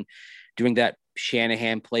Wilson doing that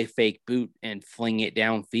Shanahan play fake boot and fling it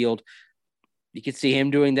downfield. You could see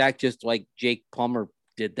him doing that just like Jake Plummer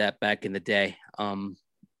did that back in the day.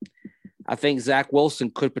 I think Zach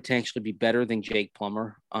Wilson could potentially be better than Jake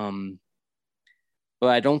Plummer. But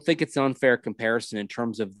I don't think it's an unfair comparison in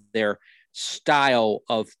terms of their style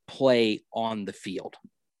of play on the field.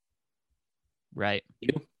 Right. You?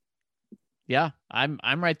 Yeah, I'm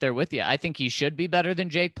right there with you. I think he should be better than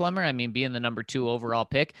Jake Plummer. I mean, being the number 2 overall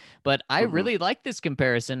pick, but I really like this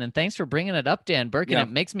comparison, and thanks for bringing it up, Dan Burke. And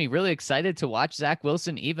it makes me really excited to watch Zach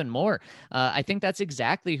Wilson even more. I think that's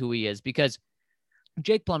exactly who he is, because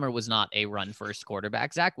Jake Plummer was not a run-first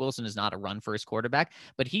quarterback. Zach Wilson is not a run-first quarterback,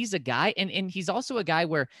 but he's a guy, and he's also a guy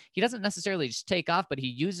where he doesn't necessarily just take off, but he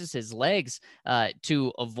uses his legs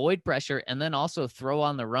to avoid pressure and then also throw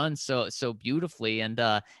on the run so beautifully, and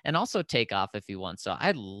also take off if he wants. So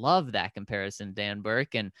I love that comparison, Dan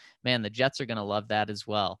Burke, and man, the Jets are going to love that as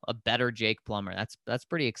well. A better Jake Plummer. That's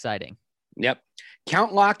pretty exciting. Yep.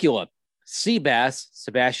 Count Locula, Seabass,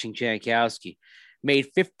 Sebastian Janikowski, made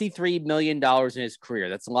 $53 million in his career.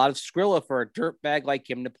 That's a lot of Skrilla for a dirtbag like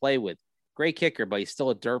him to play with. Great kicker, but he's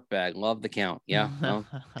still a dirtbag. Love the count. Yeah. Well,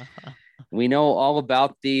 we know all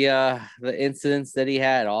about the incidents that he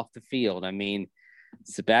had off the field. I mean,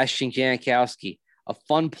 Sebastian Janikowski, a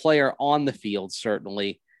fun player on the field,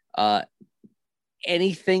 certainly.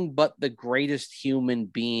 Anything but the greatest human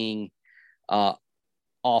being off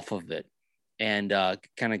of it. And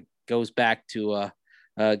kind of goes back to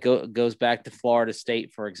Florida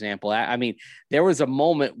State, for example. I mean, there was a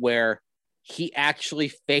moment where he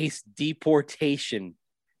actually faced deportation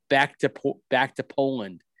back to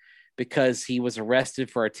Poland because he was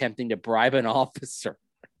arrested for attempting to bribe an officer.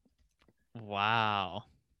 Wow.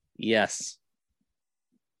 Yes.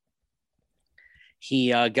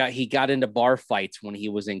 He got into bar fights when he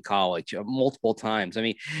was in college multiple times. I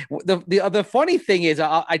mean, the funny thing is,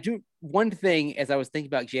 I do one thing as I was thinking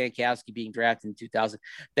about Janikowski being drafted in 2000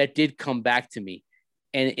 that did come back to me,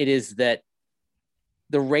 and it is that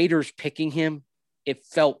the Raiders picking him, it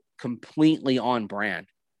felt completely on brand.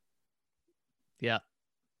 Yeah.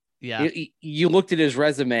 Yeah. You looked at his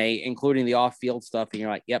resume, including the off-field stuff, and you're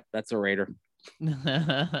like, "Yep, that's a Raider."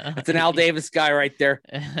 That's an Al Davis guy right there.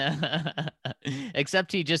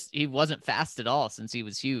 Except he wasn't fast at all since he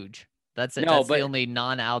was huge. That's the only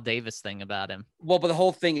non-Al Davis thing about him. Well, but the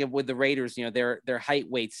whole thing with the Raiders, their height,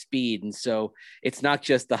 weight, speed, and so it's not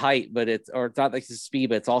just the height, but it's not like the speed,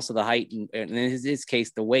 but it's also the height, and in his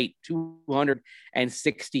case, the weight,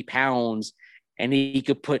 260 pounds, and he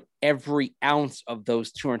could put every ounce of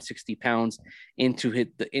those 260 pounds into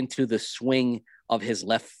the swing of his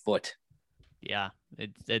left foot. Yeah,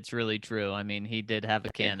 it's really true. I mean, he did have a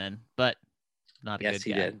cannon, but not a good guy. Yes,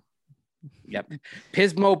 he did. Yep.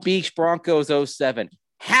 Pismo Beach Broncos 07.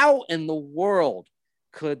 How in the world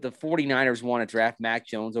could the 49ers want to draft Mac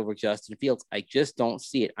Jones over Justin Fields? I just don't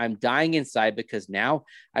see it. I'm dying inside because now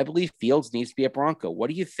I believe Fields needs to be a Bronco.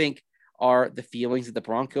 What do you think are the feelings that the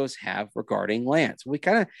Broncos have regarding Lance? We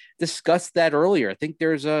kind of discussed that earlier. I think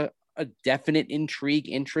there's a a definite intrigue,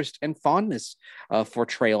 interest, and fondness for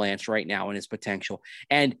Trey Lance right now and his potential.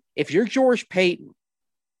 And if you're George Paton,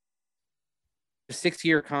 a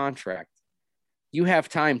 6-year contract, you have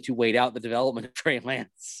time to wait out the development of Trey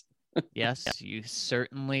Lance. Yes, you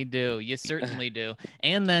certainly do. You certainly do.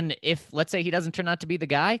 And then if, let's say, he doesn't turn out to be the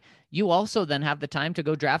guy, you also then have the time to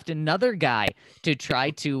go draft another guy to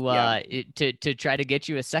try to try to get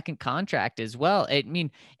you a second contract as well. I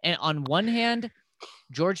mean, and on one hand,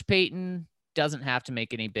 George Paton doesn't have to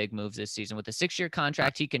make any big moves this season. With a 6-year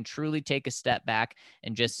contract, he can truly take a step back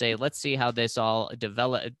and just say, let's see how this all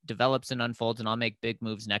develops and unfolds, and I'll make big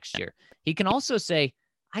moves next year. He can also say,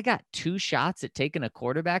 I got 2 shots at taking a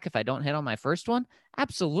quarterback if I don't hit on my first one.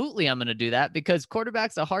 Absolutely, I'm going to do that because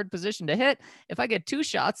quarterback's a hard position to hit. If I get 2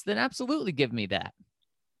 shots, then absolutely give me that.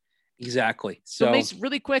 Exactly. So Mace,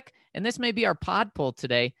 really quick, and this may be our pod poll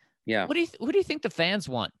today. Yeah. Who do you think the fans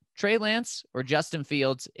want? Trey Lance or Justin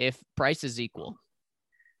Fields if price is equal?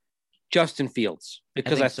 Justin Fields,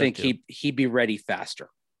 because I think he'd be ready faster.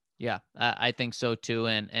 Yeah, I think so too.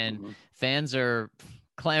 And fans are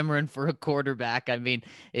clamoring for a quarterback. I mean,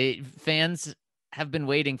 fans have been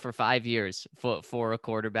waiting for 5 years for a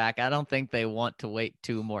quarterback. I don't think they want to wait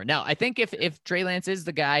 2 more. Now, I think if Trey Lance is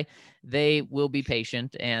the guy, they will be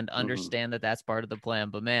patient and understand that that's part of the plan.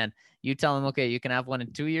 But man, you tell them, okay, you can have one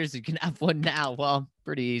in 2 years. You can have one now. Well,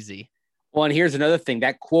 pretty easy. Well, and here's another thing,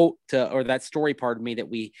 that quote or that story, pardon me, that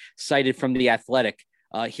we cited from The Athletic.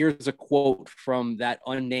 Here's a quote from that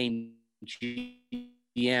unnamed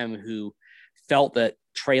GM who felt that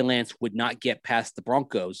Trey Lance would not get past the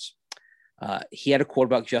Broncos. He had a quote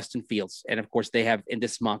about Justin Fields. And of course they have in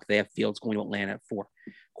this mock, they have Fields going to Atlanta at 4.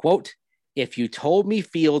 Quote, if you told me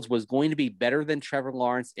Fields was going to be better than Trevor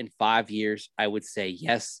Lawrence in 5 years, I would say,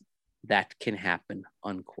 yes, that can happen.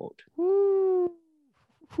 Unquote.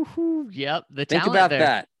 Yep. The Think talent about there.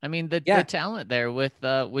 that. I mean, the talent there with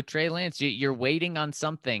Trey Lance, you're waiting on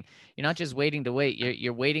something. You're not just waiting to wait.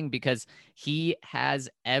 You're waiting because he has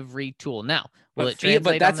every tool. Now, will it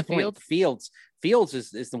translate on the field? Fields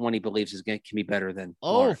is the one he believes can be better than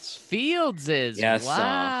Lawrence. Fields is. Yes.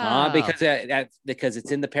 Wow. Because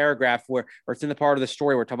it's in the paragraph or it's in the part of the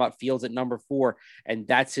story we're talking about Fields at number 4. And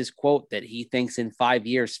that's his quote, that he thinks in 5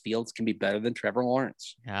 years, Fields can be better than Trevor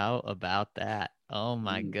Lawrence. How about that? Oh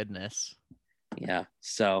my goodness. Yeah.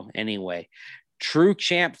 So anyway, true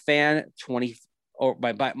champ fan 20. Oh,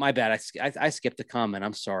 my bad. I skipped a comment.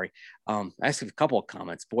 I'm sorry. I skipped a couple of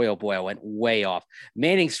comments. Boy, oh boy, I went way off.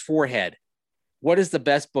 Manning's forehead. What is the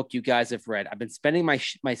best book you guys have read? I've been spending my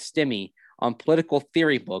stimmy on political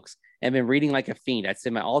theory books and been reading like a fiend. I'd say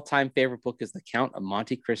my all-time favorite book is The Count of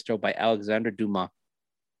Monte Cristo by Alexandre Dumas.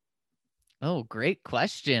 Oh, great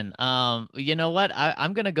question. You know what?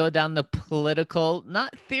 I'm going to go down the political,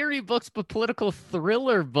 not theory books, but political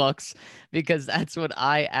thriller books, because that's what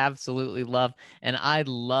I absolutely love. And I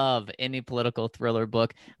love any political thriller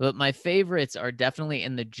book, but my favorites are definitely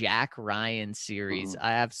in the Jack Ryan series.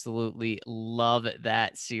 I absolutely love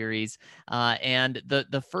that series. And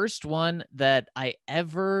the first one that I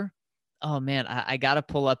ever, oh man, I got to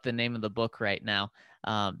pull up the name of the book right now.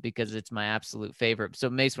 Because it's my absolute favorite. So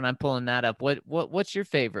Mace, when I'm pulling that up, what's your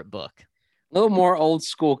favorite book? A little more old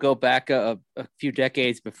school, go back a few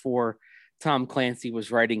decades before Tom Clancy was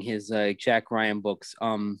writing his Jack Ryan books.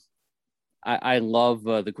 I love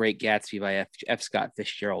The Great Gatsby by F. Scott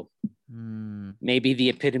Fitzgerald. Maybe the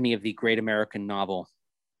epitome of the great American novel.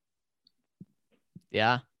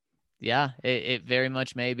 Yeah, it very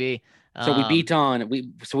much may be. So we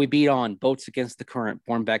beat on Boats Against the Current,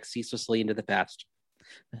 borne back ceaselessly into the past.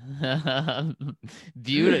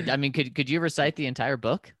 Viewed. I mean, could you recite the entire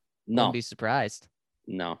book? No. Wouldn't be surprised.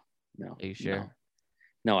 No. Are you sure?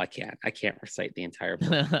 No, I can't. I can't recite the entire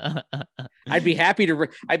book. I'd be happy to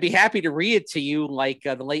read it to you, like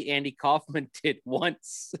the late Andy Kaufman did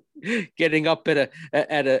once, getting up at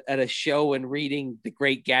a show and reading The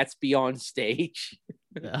Great Gatsby on stage.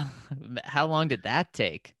 How long did that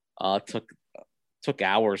take? Took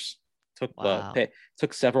hours.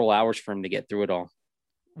 Took several hours for him to get through it all.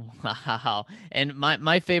 Wow. And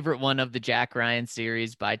my favorite one of the Jack Ryan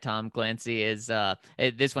series by Tom Clancy is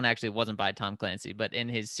this one actually wasn't by Tom Clancy, but in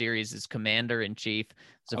his series is Commander in Chief.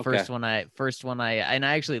 It's the first one I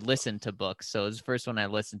actually listened to books, so it was the first one I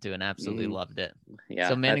listened to and absolutely loved it. Yeah.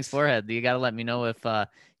 So Manning's forehead, you got to let me know if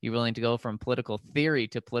you're willing to go from political theory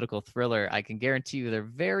to political thriller. I can guarantee you they're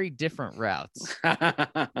very different routes.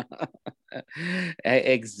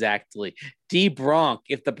 Exactly. D. Bronk,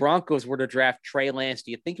 if the Broncos were to draft Trey Lance,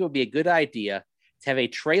 do you think it would be a good idea to have a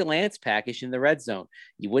Trey Lance package in the red zone?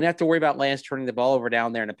 You wouldn't have to worry about Lance turning the ball over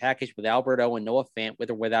down there in a package with Alberto and Noah Fant,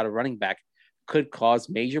 with or without a running back. could cause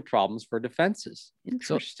major problems for defenses.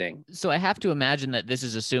 Interesting. So I have to imagine that this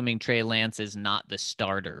is assuming Trey Lance is not the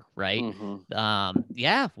starter, right?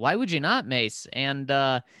 Yeah. Why would you not, Mace? And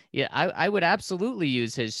yeah, I would absolutely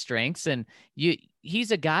use his strengths. And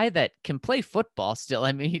he's a guy that can play football still.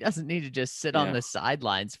 I mean, he doesn't need to just sit on the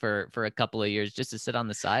sidelines for a couple of years just to sit on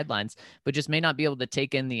the sidelines, but just may not be able to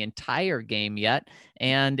take in the entire game yet.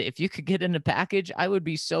 And if you could get in a package, I would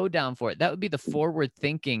be so down for it. That would be the forward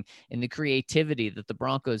thinking and the creativity that the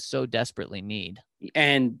Broncos so desperately need.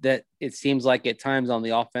 And that it seems like at times on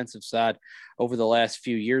the offensive side over the last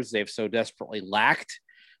few years, they've so desperately lacked.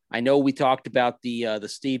 I know we talked about the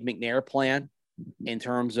Steve McNair plan in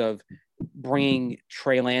terms of bringing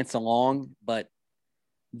Trey Lance along, but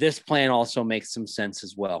this plan also makes some sense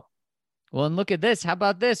as well. Well, and look at this. How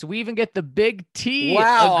about this? We even get the Big T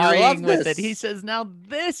agreeing with it. He says, now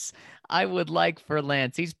this I would like for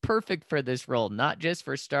Lance. He's perfect for this role, not just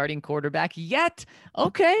for starting quarterback yet.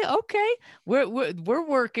 Okay. We're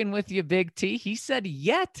working with you, Big T. He said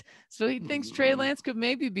yet. So he thinks Trey Lance could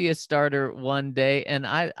maybe be a starter one day. And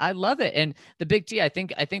I love it. And the Big T, I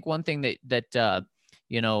think one thing that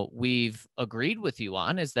we've agreed with you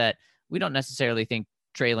on is that we don't necessarily think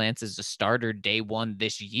Trey Lance is a starter day one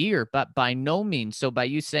this year, but by no means. So by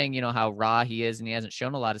you saying, how raw he is and he hasn't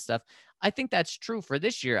shown a lot of stuff, I think that's true for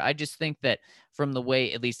this year. I just think that from the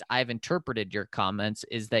way, at least I've interpreted your comments,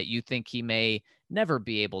 is that you think he may never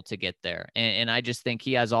be able to get there. And I just think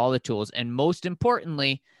he has all the tools. And most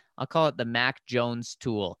importantly, I'll call it the Mac Jones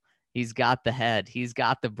tool. He's got the head, he's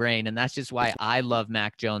got the brain. And that's just why I love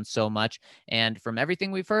Mac Jones so much. And from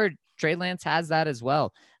everything we've heard, Trey Lance has that as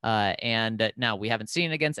well. And now we haven't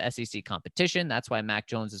seen it against SEC competition. That's why Mac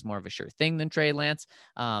Jones is more of a sure thing than Trey Lance.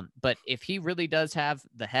 But if he really does have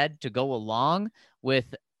the head to go along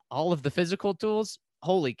with all of the physical tools,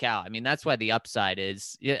 holy cow. I mean, that's why the upside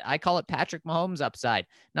is, I call it Patrick Mahomes upside.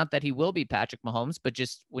 Not that he will be Patrick Mahomes, but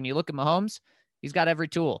just when you look at Mahomes, he's got every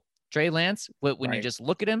tool. Trey Lance, when you just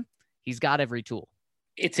look at him, he's got every tool.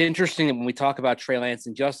 It's interesting that when we talk about Trey Lance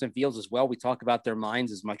and Justin Fields as well, we talk about their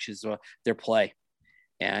minds as much as their play.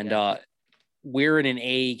 And we're in an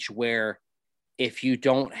age where if you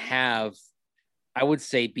don't have, I would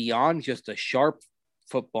say beyond just a sharp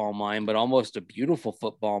football mind, but almost a beautiful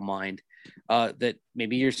football mind, that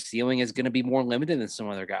maybe your ceiling is going to be more limited than some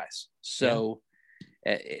other guys. So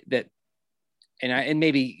and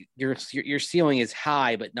maybe your ceiling is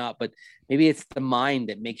high, but maybe it's the mind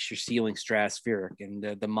that makes your ceiling stratospheric, and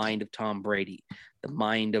the mind of Tom Brady, the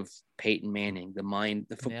mind of Peyton Manning, the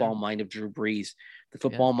football mind of Drew Brees, the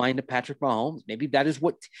football mind of Patrick Mahomes. Maybe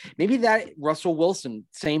that Russell Wilson,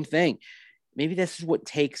 same thing. Maybe this is what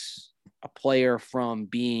takes a player from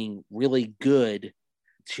being really good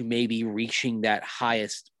to maybe reaching that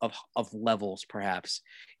highest of levels, perhaps,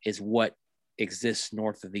 is what exists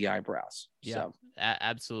north of the eyebrows. Yeah, so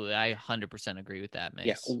absolutely. I 100% agree with that, man.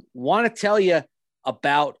 Yeah. Want to tell you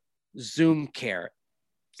about Zoom Care.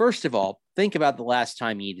 First of all, think about the last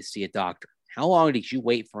time you needed to see a doctor. How long did you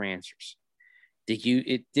wait for answers?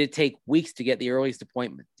 It did take weeks to get the earliest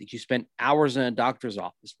appointment. Did you spend hours in a doctor's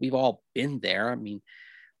office? We've all been there. I mean,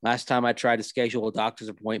 last time I tried to schedule a doctor's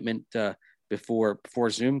appointment before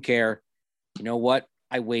Zoom Care, you know what?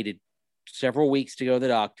 I waited several weeks to go to the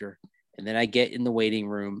doctor. And then I get in the waiting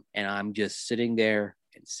room and I'm just sitting there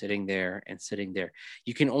and sitting there and sitting there.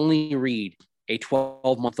 You can only read a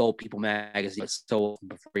 12-month-old People magazine so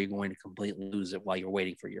before you're going to completely lose it while you're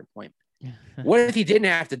waiting for your appointment. What if you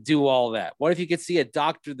didn't have to do all that? What if you could see a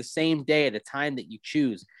doctor the same day at a time that you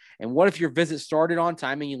choose? And what if your visit started on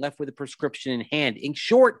time and you left with a prescription in hand? In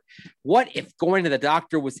short, what if going to the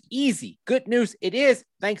doctor was easy? Good news, it is,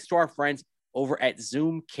 thanks to our friends over at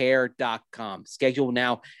zoomcare.com. Schedule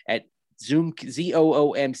now at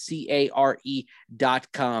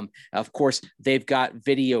ZOOMCARE.com. Of course, they've got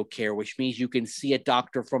video care, which means you can see a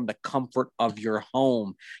doctor from the comfort of your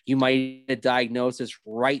home. You might get a diagnosis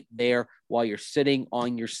right there while you're sitting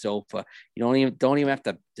on your sofa. You don't even have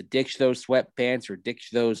to ditch those sweatpants or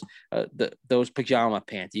ditch those pajama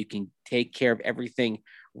pants. You can take care of everything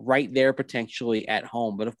right there, potentially at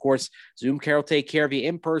home. But of course, Zoom Care will take care of you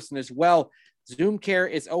in person as well. Zoom Care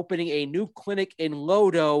is opening a new clinic in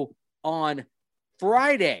Lodo on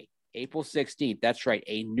Friday, April 16th. That's right.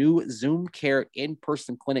 A new Zoom Care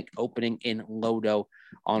in-person clinic opening in Lodo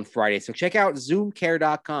on Friday. So check out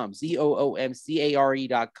zoomcare.com,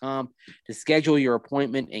 ZOOMCARE.com to schedule your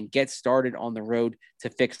appointment and get started on the road to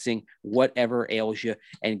fixing whatever ails you.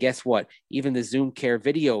 And guess what? Even the Zoom Care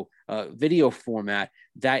video format,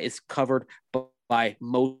 that is covered by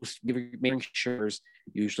most insurers,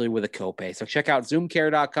 usually with a copay. So check out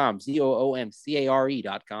zoomcare.com,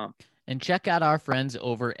 ZOOMCARE.com. And check out our friends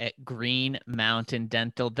over at Green Mountain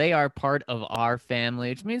Dental. They are part of our family,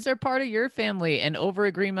 which means they're part of your family. And over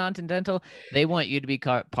at Green Mountain Dental, they want you to be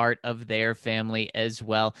part of their family as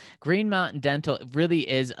well. Green Mountain Dental really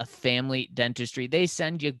is a family dentistry. They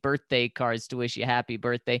send you birthday cards to wish you happy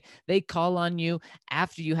birthday. They call on you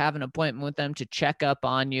after you have an appointment with them to check up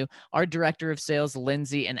on you. Our director of sales,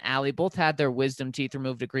 Lindsay and Allie, both had their wisdom teeth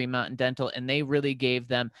removed at Green Mountain Dental, and they really gave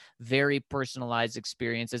them very personalized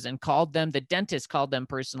experiences and the dentist called them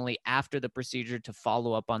personally after the procedure to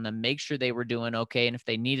follow up on them, make sure they were doing okay. And if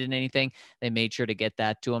they needed anything, they made sure to get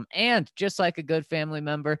that to them. And just like a good family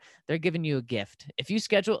member, they're giving you a gift. If you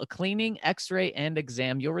schedule a cleaning, x-ray, and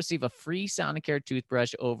exam, you'll receive a free Sonicare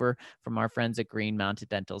toothbrush over from our friends at Green Mountain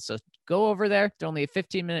Dental. So go over there. It's only a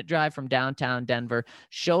 15-minute drive from downtown Denver.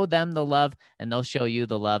 Show them the love, and they'll show you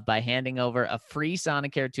the love by handing over a free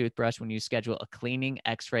Sonicare toothbrush when you schedule a cleaning,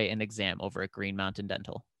 x-ray, and exam over at Green Mountain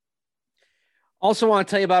Dental. Also want to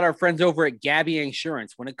tell you about our friends over at Gabby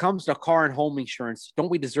Insurance. When it comes to car and home insurance, don't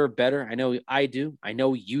we deserve better? I know I do. I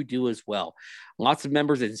know you do as well. Lots of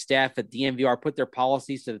members and staff at DNVR put their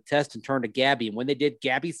policies to the test and turned to Gabby. And when they did,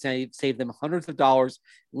 Gabby saved them hundreds of dollars.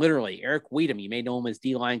 Literally, Eric Weedham, you may know him as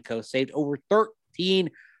D-Line Co., saved over $1,300. You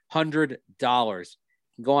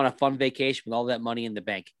can go on a fun vacation with all that money in the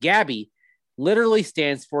bank. Gabby literally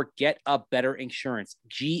stands for Get a Better Insurance.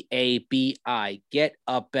 G-A-B-I, Get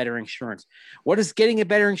a Better Insurance. What does getting a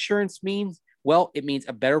better insurance mean? Well, it means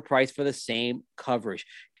a better price for the same coverage.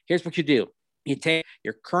 Here's what you do. You take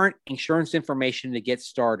your current insurance information to get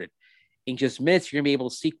started. In just minutes, you're going to be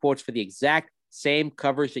able to see quotes for the exact same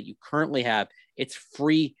coverage that you currently have. It's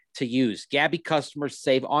free to use. Gabby customers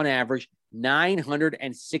save on average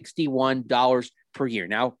 $961 per year.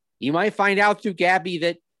 Now, you might find out through Gabby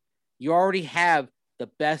that you already have the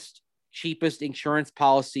best, cheapest insurance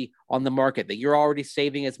policy on the market, that you're already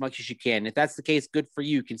saving as much as you can. If that's the case, good for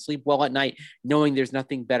you. You can sleep well at night knowing there's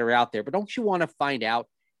nothing better out there. But don't you want to find out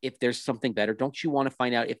if there's something better? Don't you want to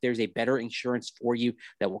find out if there's a better insurance for you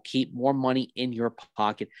that will keep more money in your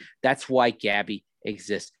pocket? That's why Gabby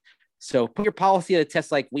exists. So put your policy to the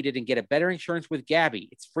test like we did and get a better insurance with Gabby.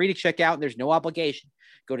 It's free to check out and there's no obligation.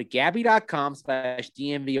 Go to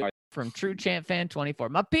Gabby.com/DNVR. From True Champ Fan 24.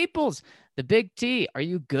 My peoples, the Big T, are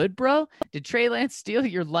you good, bro? Did Trey Lance steal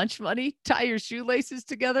your lunch money? Tie your shoelaces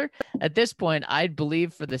together? At this point, I'd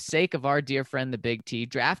believe for the sake of our dear friend, the Big T,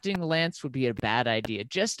 drafting Lance would be a bad idea.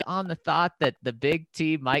 Just on the thought that the Big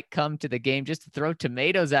T might come to the game just to throw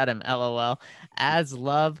tomatoes at him, LOL. As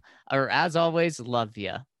always, love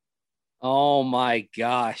ya. Oh my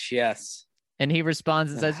gosh, yes. And he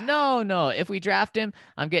responds and says, no, if we draft him,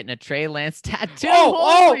 I'm getting a Trey Lance tattoo.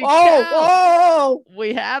 Oh,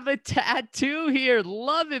 we have a tattoo here.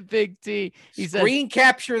 Love it, Big T. He Screen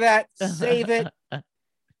capture that, save it.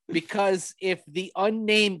 Because if the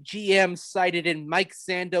unnamed GM cited in Mike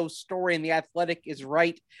Sando's story in The Athletic is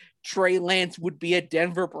right, Trey Lance would be a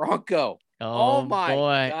Denver Bronco. Oh my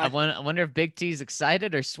boy. I wonder if Big T's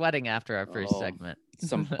excited or sweating after our first segment.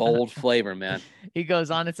 Some bold flavor, man. He goes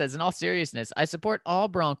on and says, in all seriousness, I support all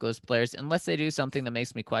Broncos players unless they do something that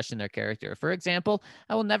makes me question their character. For example,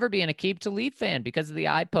 I will never be an Aqib Talib fan because of the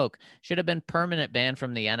eye poke. Should have been permanent ban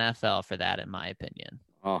from the NFL for that, in my opinion.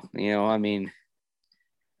 Oh, I mean,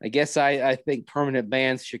 I guess I think permanent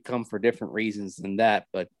bans should come for different reasons than that.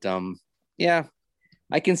 But yeah,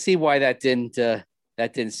 I can see why that didn't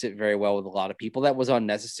sit very well with a lot of people. That was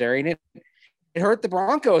unnecessary, and it hurt the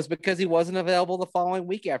Broncos because he wasn't available the following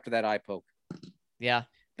week after that eye poke. Yeah.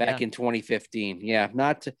 Back in 2015. Yeah.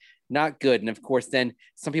 Not good. And of course, then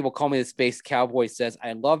some people call me the Space Cowboy, says,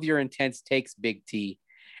 I love your intense takes, Big T.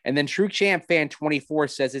 And then True Champ Fan 24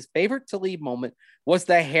 says his favorite to leave moment was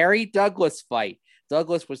the Harry Douglas fight.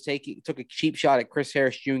 Douglas took a cheap shot at Chris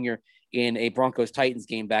Harris Jr. in a Broncos Titans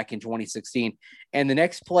game back in 2016. And the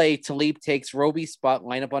next play, Talib takes Roby's spot,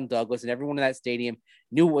 line up on Douglas, and everyone in that stadium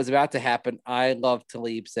knew what was about to happen. I love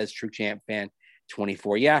Talib, says True Champ Fan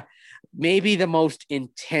 24. Yeah, maybe the most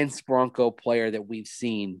intense Bronco player that we've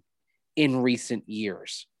seen in recent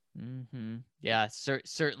years. Mm-hmm. Yeah,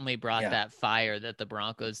 certainly brought that fire that the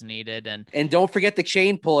Broncos needed. And don't forget the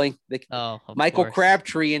chain pulling. Michael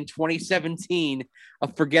Crabtree in 2017,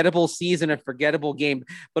 a forgettable season, a forgettable game.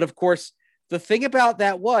 But of course, the thing about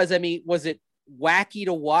that was, I mean, was it wacky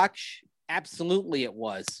to watch? Absolutely it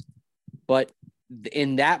was. But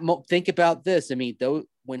in that think about this. I mean, though,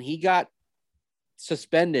 when he got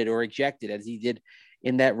suspended or ejected, as he did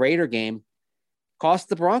in that Raider game, cost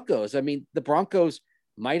the Broncos. I mean, the Broncos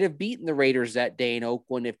might have beaten the Raiders that day in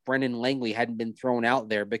Oakland if Brendan Langley hadn't been thrown out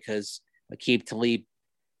there because Aqib Talib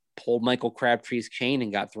pulled Michael Crabtree's chain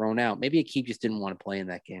and got thrown out. Maybe Aqib just didn't want to play in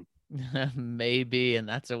that game. Maybe, and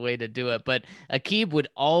that's a way to do it. But Aqib would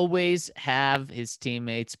always have his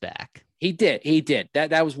teammates back. He did. He did.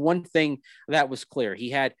 That was one thing that was clear.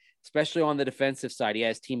 He had, especially on the defensive side, he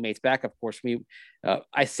has teammates back. Of course,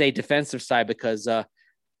 I say defensive side because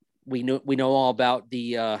we know all about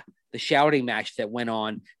the shouting match that went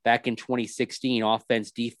on back in 2016,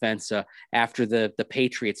 offense, defense, after the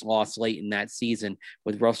Patriots lost late in that season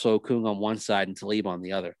with Russell Okung on one side and Talib on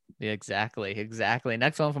the other. Yeah, exactly.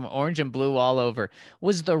 Next one from Orange and Blue all over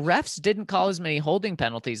was the refs didn't call as many holding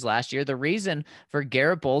penalties last year. The reason for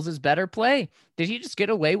Garrett Bowles' better play. Did he just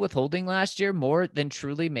get away with holding last year more than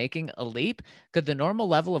truly making a leap? Could the normal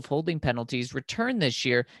level of holding penalties return this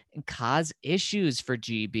year and cause issues for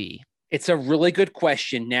GB? It's a really good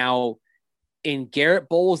question. Now, in Garrett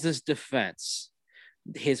Bowles' defense,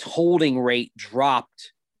 his holding rate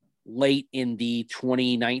dropped late in the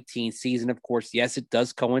 2019 season. Of course, yes, it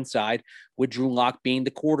does coincide with Drew Lock being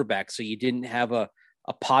the quarterback. So you didn't have a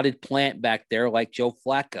potted plant back there like Joe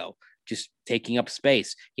Flacco, just taking up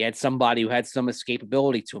space. You had somebody who had some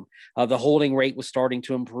escapability to him. The holding rate was starting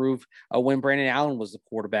to improve when Brandon Allen was the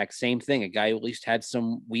quarterback. Same thing, a guy who at least had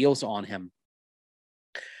some wheels on him.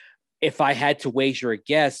 If I had to wager a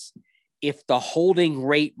guess, if the holding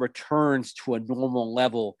rate returns to a normal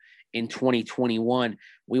level in 2021,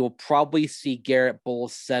 we will probably see Garrett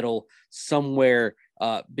Bowles settle somewhere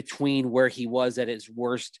between where he was at his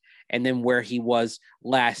worst and then where he was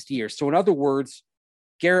last year. So in other words,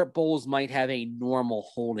 Garrett Bowles might have a normal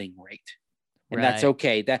holding rate. And that's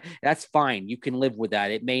okay. That's fine. You can live with that.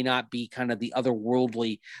 It may not be kind of the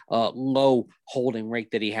otherworldly low holding rate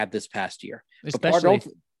that he had this past year.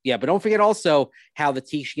 But don't forget also how the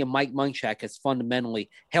teaching of Mike Munchak has fundamentally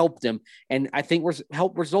helped him. And I think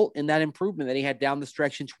helped result in that improvement that he had down the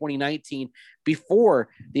stretch in 2019 before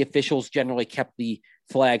the officials generally kept the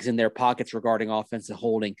flags in their pockets regarding offensive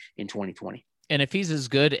holding in 2020. And if he's as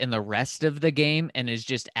good in the rest of the game and is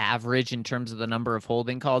just average in terms of the number of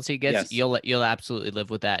holding calls he gets, yes, you'll absolutely live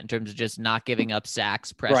with that in terms of just not giving up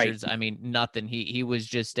sacks, pressures. Right. I mean, nothing. He was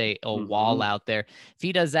just a wall out there. If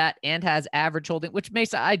he does that and has average holding, which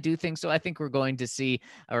Mesa, I do think so. I think we're going to see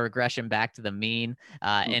a regression back to the mean.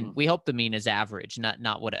 And we hope the mean is average,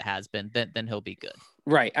 not what it has been. Then he'll be good.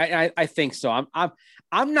 Right. I think so.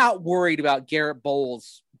 I'm not worried about Garrett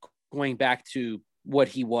Bowles going back to what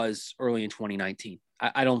he was early in 2019.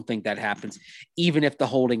 I don't think that happens, even if the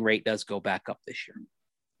holding rate does go back up this year.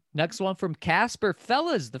 Next one from Casper.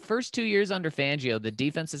 Fellas, the first 2 years under Fangio, the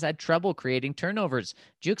defense has had trouble creating turnovers.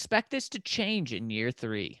 Do you expect this to change in year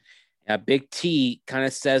 3? Big T kind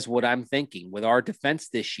of says what I'm thinking with our defense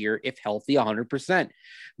this year, if healthy, 100%.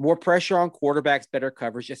 More pressure on quarterbacks, better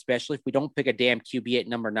coverage, especially if we don't pick a damn QB at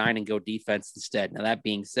number 9 and go defense instead. Now, that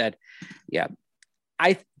being said,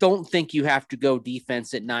 I don't think you have to go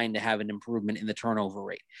defense at 9 to have an improvement in the turnover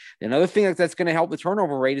rate. Another thing that's going to help the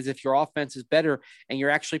turnover rate is if your offense is better and you're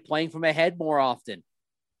actually playing from ahead more often.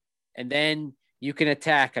 And then you can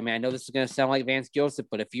attack. I mean, I know this is going to sound like Vance Joseph,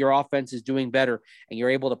 but if your offense is doing better and you're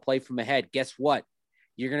able to play from ahead, guess what?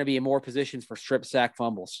 You're going to be in more positions for strip sack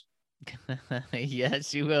fumbles.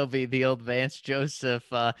 Yes, you will be, the old Vance Joseph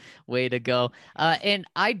way to go. And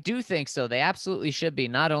I do think so. They absolutely should be.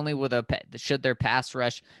 Not only should their pass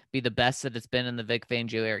rush be the best that it's been in the Vic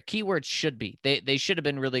Fangio era. Keyword should be. They should have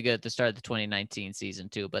been really good at the start of the 2019 season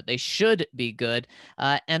too, but they should be good.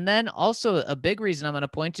 And then also a big reason I'm going to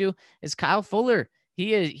point to is Kyle Fuller.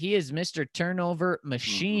 He is Mr. Turnover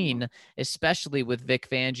Machine, especially with Vic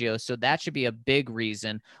Fangio. So that should be a big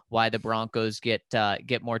reason why the Broncos get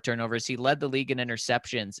more turnovers. He led the league in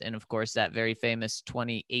interceptions, and of course that very famous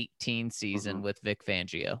 2018 season with Vic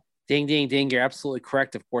Fangio. Ding, ding, ding. You're absolutely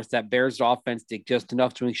correct. Of course, that Bears offense did just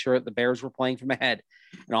enough to ensure that the Bears were playing from ahead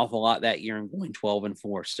an awful lot that year and going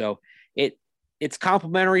 12-4. So it's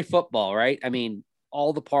complimentary football, right? I mean,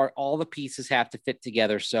 all the pieces have to fit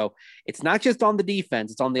together. So it's not just on the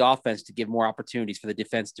defense, it's on the offense to give more opportunities for the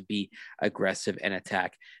defense to be aggressive and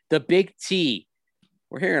attack. The Big T.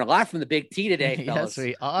 We're hearing a lot from the Big T today, fellas. Yes,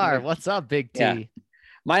 we are. What's up, Big T? Yeah.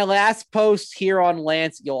 My last post here on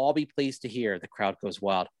Lance, you'll all be pleased to hear. The crowd goes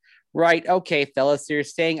wild. Right. Okay, fellas. So you're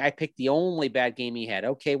saying I picked the only bad game he had.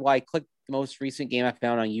 Okay, well, I clicked the most recent game I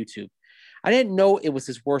found on YouTube. I didn't know it was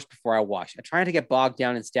his worst before I watched. I try to get bogged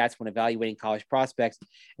down in stats when evaluating college prospects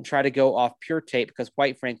and try to go off pure tape because,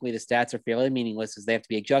 quite frankly, the stats are fairly meaningless as they have to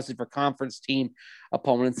be adjusted for conference team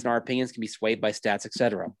opponents and our opinions can be swayed by stats,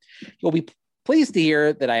 etc. You'll be pleased to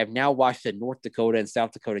hear that I have now watched the North Dakota and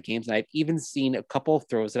South Dakota games, and I've even seen a couple of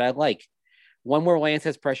throws that I like. One where Lance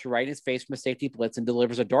has pressure right in his face from a safety blitz and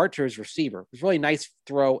delivers a dart to his receiver. It was a really nice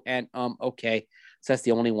throw and okay. So that's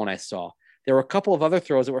the only one I saw. There were a couple of other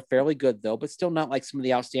throws that were fairly good, though, but still not like some of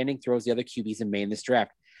the outstanding throws the other QBs have made in this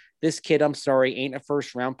draft. This kid, I'm sorry, ain't a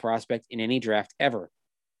first-round prospect in any draft ever.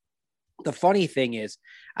 The funny thing is,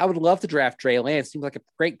 I would love to draft Trey Lance. Seems like a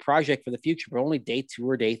great project for the future, but only day 2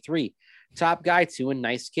 or day 3. Top guy, too, and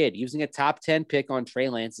nice kid. Using a top 10 pick on Trey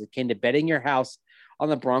Lance is akin to betting your house on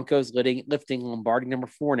the Broncos lifting Lombardi number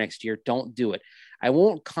 4 next year. Don't do it. I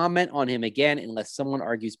won't comment on him again unless someone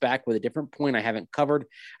argues back with a different point I haven't covered,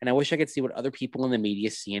 and I wish I could see what other people in the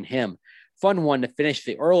media see in him. Fun one to finish.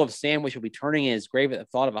 The Earl of Sandwich will be turning in his grave at the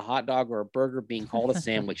thought of a hot dog or a burger being called a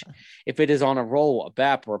sandwich. If it is on a roll, a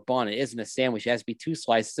bap, or a bun, it isn't a sandwich. It has to be 2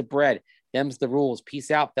 slices of bread. Them's the rules. Peace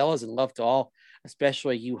out, fellas, and love to all,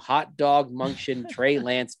 especially you hot dog munction Trey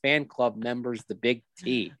Lance fan club members, the Big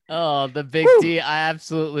T. Oh, the Big Woo! T. I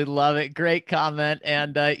absolutely love it. Great comment.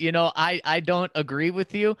 And, I don't agree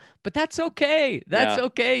with you, but that's okay. That's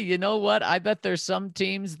okay. You know what? I bet there's some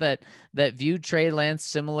teams that view Trey Lance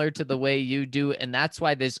similar to the way you do. And that's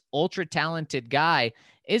why this ultra talented guy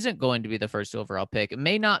isn't going to be the first overall pick. It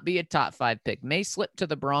may not be a top 5 pick, may slip to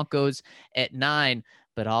the Broncos at 9.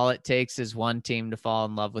 But all it takes is one team to fall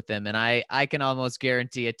in love with him. And I can almost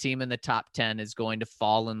guarantee a team in the top 10 is going to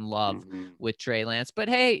fall in love with Trey Lance. But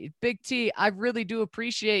hey, Big T, I really do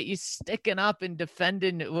appreciate you sticking up and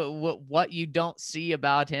defending what you don't see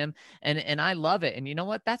about him. And I love it. And you know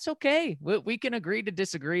what? That's okay. We can agree to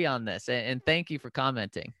disagree on this. And thank you for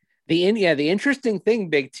commenting. The interesting thing,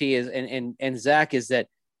 Big T, is and Zach, is that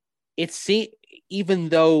even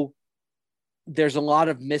though there's a lot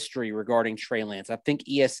of mystery regarding Trey Lance. I think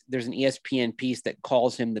there's an ESPN piece that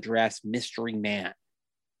calls him the draft's mystery man,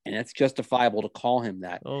 and it's justifiable to call him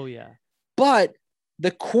that. Oh, yeah. But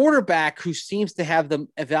the quarterback who seems to have the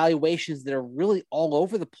evaluations that are really all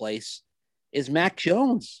over the place is Mac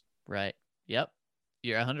Jones. Right. Yep.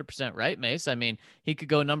 You're 100% right, Mace. I mean, he could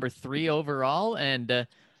go number 3 overall, and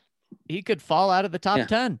he could fall out of the top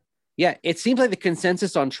 10. Yeah, it seems like the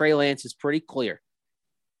consensus on Trey Lance is pretty clear.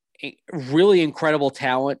 Really incredible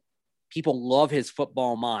talent. People love his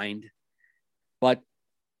football mind, but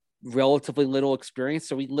relatively little experience.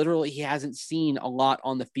 So he hasn't seen a lot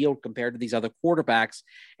on the field compared to these other quarterbacks.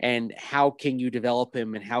 And how can you develop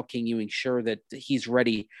him, and how can you ensure that he's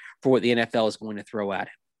ready for what the NFL is going to throw at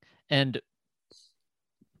him? And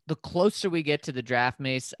the closer we get to the draft,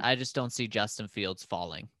 Mace, I just don't see Justin Fields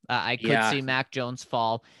falling. I could see Mac Jones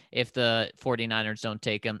fall if the 49ers don't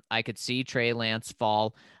take him. I could see Trey Lance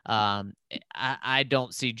fall. I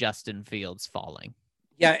don't see Justin Fields falling.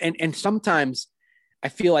 Yeah, and sometimes I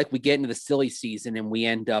feel like we get into the silly season and we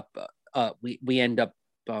end up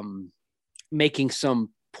making some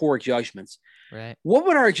poor judgments. Right. What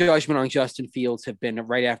would our judgment on Justin Fields have been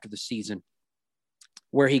right after the season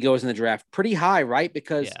where he goes in the draft? Pretty high, right?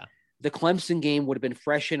 Because the Clemson game would have been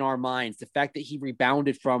fresh in our minds. The fact that he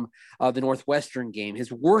rebounded from the Northwestern game,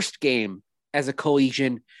 his worst game as a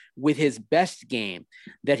collegian, with his best game,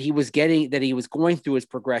 that he was going through his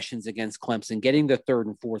progressions against Clemson, getting the 3rd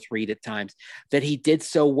and 4th read at times, that he did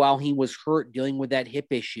so while he was hurt, dealing with that hip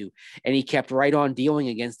issue. And he kept right on dealing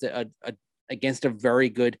against a very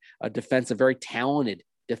good defense, a very talented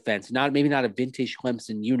defense, maybe not a vintage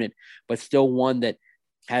Clemson unit, but still one that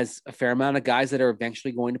has a fair amount of guys that are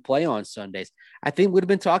eventually going to play on Sundays. I think we'd have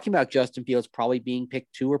been talking about Justin Fields probably being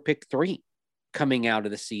picked 2 or picked 3 coming out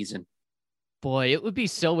of the season. Boy, it would be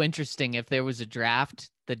so interesting if there was a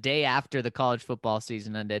draft the day after the college football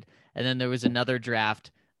season ended, and then there was another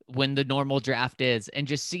draft when the normal draft is, and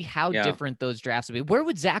just see how different those drafts would be. Where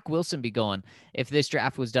would Zach Wilson be going if this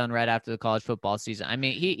draft was done right after the college football season? I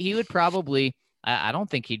mean, he would probably – I don't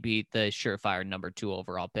think he'd be the surefire number 2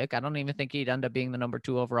 overall pick. I don't even think he'd end up being the number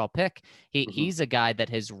 2 overall pick. He's a guy that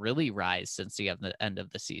has really rise since the end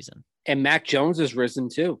of the season. And Mac Jones has risen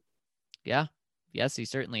too. Yeah. Yes, he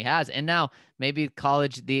certainly has. And now maybe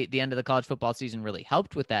the end of the college football season really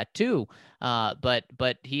helped with that too.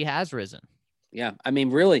 But he has risen. Yeah. I mean,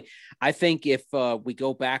 really, I think if we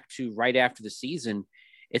go back to right after the season,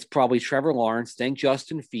 it's probably Trevor Lawrence, then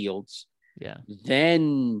Justin Fields. Yeah.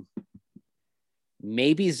 Then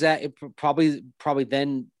maybe probably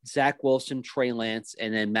then Zach Wilson, Trey Lance,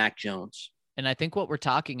 and then Mac Jones. And I think what we're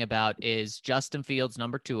talking about is Justin Fields,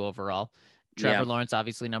 number 2 overall. Trevor Lawrence,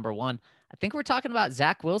 obviously number 1. I think we're talking about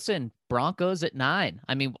Zach Wilson, Broncos at 9.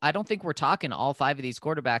 I mean, I don't think we're talking all 5 of these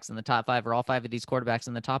quarterbacks in the top 5 or all 5 of these quarterbacks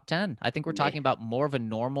in the top 10. I think we're talking about more of a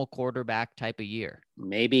normal quarterback type of year.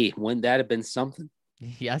 Maybe. Wouldn't that have been something?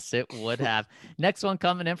 Yes, it would have. Next one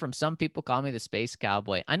coming in from some people call me the Space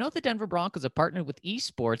Cowboy. I know the Denver Broncos have partnered with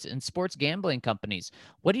esports and sports gambling companies.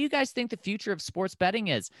 What do you guys think the future of sports betting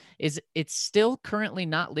is? Is it's still currently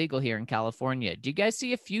not legal here in California? Do you guys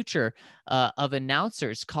see a future of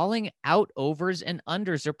announcers calling out overs and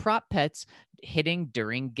unders or prop bets hitting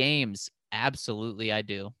during games? Absolutely, I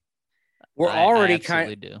do. We've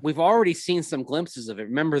already seen some glimpses of it.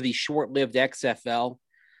 Remember the short-lived XFL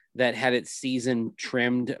that had its season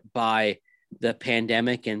trimmed by the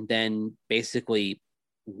pandemic and then basically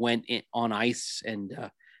went on ice, and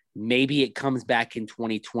maybe it comes back in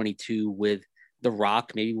 2022 with The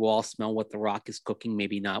Rock. Maybe we'll all smell what The Rock is cooking.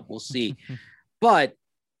 Maybe not. We'll see. But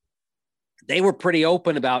they were pretty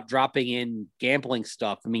open about dropping in gambling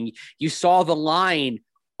stuff. I mean, you saw the line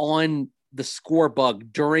on the score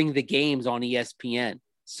bug during the games on ESPN.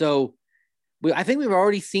 So I think we've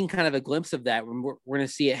already seen kind of a glimpse of that. We're going to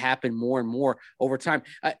see it happen more and more over time.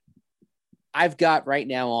 I've got right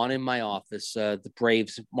now on in my office the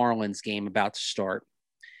Braves Marlins game about to start.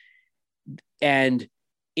 And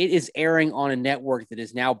it is airing on a network that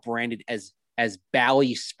is now branded as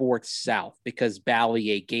Bally Sports South, because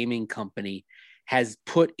Bally, a gaming company, has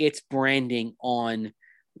put its branding on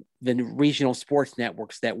the regional sports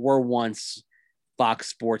networks that were once Fox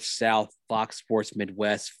Sports South, Fox Sports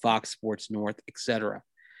Midwest, Fox Sports North, etc.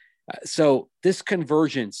 So this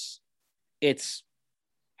convergence, it's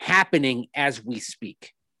happening as we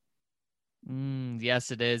speak.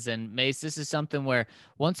 Yes, it is. And Mace, this is something where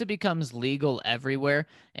once it becomes legal everywhere,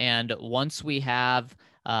 and once we have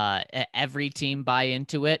every team buy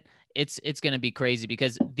into it, it's going to be crazy,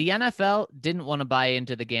 because the NFL didn't want to buy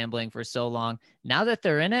into the gambling for so long. Now that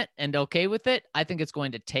they're in it and okay with it, I think it's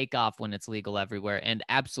going to take off when it's legal everywhere. And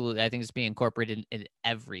absolutely, I think it's being incorporated in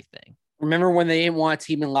everything. Remember when they didn't want a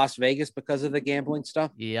team in Las Vegas because of the gambling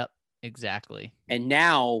stuff? Yep, exactly. And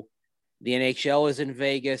now the NHL is in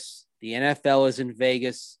Vegas. The NFL is in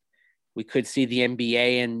Vegas. We could see the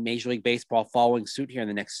NBA and Major League Baseball following suit here in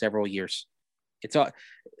the next several years.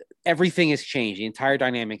 Everything has changed. The entire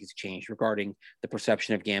dynamic has changed regarding the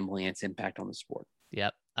perception of gambling and its impact on the sport.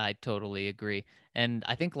 Yep, I totally agree. And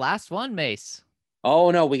I think last one, Mace.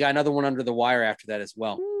 Oh, no, we got another one under the wire after that as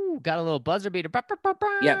well. Ooh, got a little buzzer beater.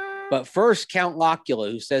 Yeah, but first, Count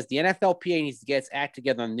Locula, who says the NFLPA needs to get its act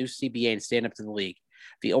together on the new CBA and stand up to the league.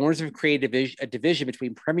 The owners have created a division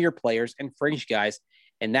between premier players and fringe guys,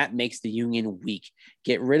 and that makes the union weak.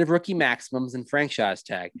 Get rid of rookie maximums and franchise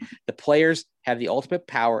tag. The players have the ultimate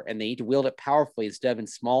power, and they need to wield it powerfully instead of in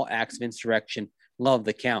small acts of insurrection. Love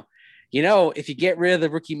the count. You know, if you get rid of the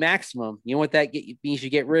rookie maximum, you know what that means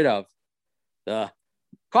you get rid of? The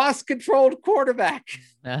cost-controlled quarterback.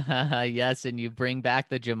 Yes, and you bring back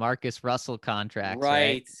the Jamarcus Russell contracts,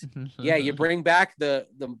 right? Yeah, you bring back the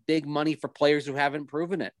big money for players who haven't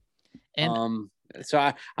proven it. And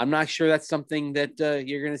so I'm not sure that's something that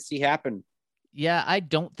you're going to see happen. Yeah, I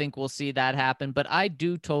don't think we'll see that happen, but I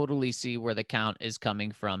do totally see where the count is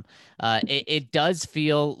coming from. It does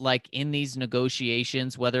feel like in these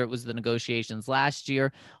negotiations, whether it was the negotiations last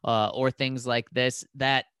year or things like this,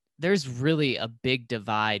 that there's really a big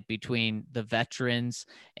divide between the veterans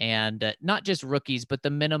and not just rookies, but the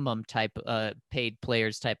minimum type paid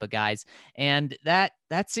players type of guys. And that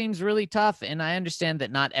seems really tough. And I understand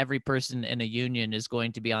that not every person in a union is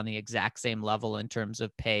going to be on the exact same level in terms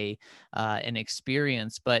of pay and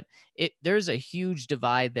experience, but there's a huge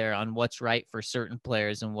divide there on what's right for certain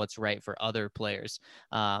players and what's right for other players.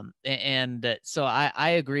 So I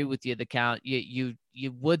agree with you, the count.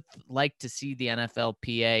 You would like to see the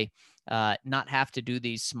NFLPA not have to do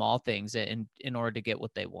these small things in order to get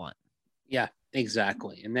what they want. Yeah,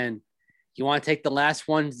 exactly. And then you want to take the last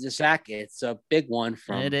one, Zach? It's a big one.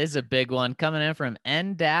 It is a big one coming in from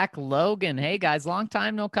NDAC Logan. Hey guys, long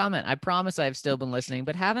time no comment. I promise I've still been listening,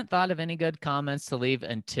 but haven't thought of any good comments to leave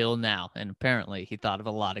until now. And apparently he thought of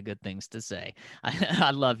a lot of good things to say.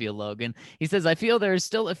 I love you, Logan. He says, I feel there's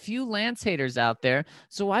still a few Lance haters out there.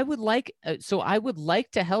 So I would like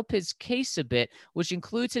to help his case a bit, which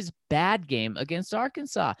includes his bad game against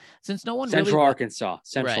Arkansas. Since no one Central Arkansas.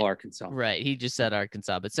 Right. He just said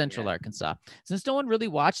Arkansas, but Central Arkansas. Since no one really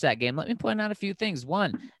watched that game, let me point out a few things.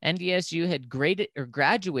 One, NDSU had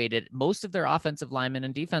graduated most of their offensive linemen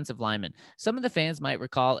and defensive linemen. Some of the fans might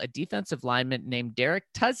recall a defensive lineman named Derek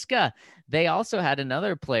Tuska. They also had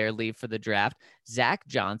another player leave for the draft, Zach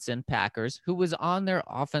Johnson, Packers, who was on their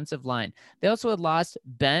offensive line. They also had lost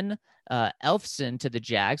Ben Elfson to the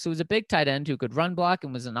Jags, who was a big tight end who could run block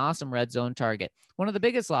and was an awesome red zone target. One of the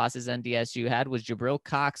biggest losses NDSU had was Jabril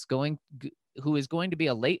Cox going who is going to be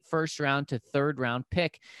a late first round to third round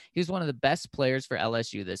pick. He was one of the best players for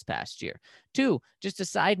LSU this past year. 2, just a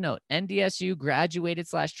side note, NDSU graduated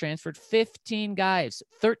 / transferred 15 guys.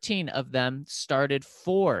 13 of them started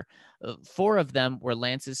 4. 4 of them were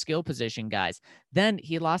Lance's skill position guys. Then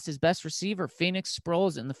he lost his best receiver, Phoenix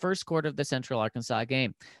Sproles, in the first quarter of the Central Arkansas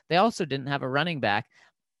game. They also didn't have a running back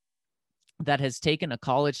that has taken a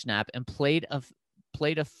college snap and played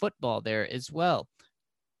a football there as well.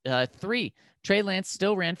 3, Trey Lance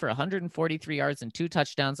still ran for 143 yards and 2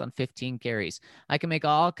 touchdowns on 15 carries. I can make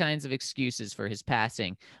all kinds of excuses for his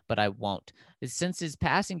passing, but I won't. Since his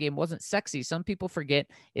passing game wasn't sexy, some people forget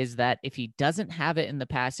is that if he doesn't have it in the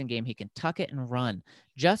passing game, he can tuck it and run.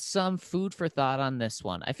 Just some food for thought on this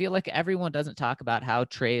one. I feel like everyone doesn't talk about how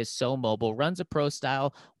Trey is so mobile, runs a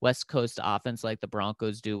pro-style West Coast offense like the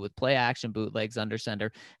Broncos do with play-action bootlegs under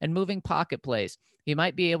center and moving pocket plays. He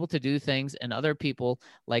might be able to do things and other people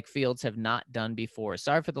like Fields have not done before.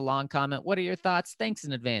 Sorry for the long comment. What are your thoughts? Thanks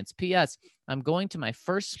in advance. P.S. I'm going to my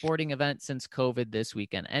first sporting event since COVID this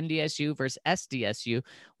weekend, NDSU versus SDSU,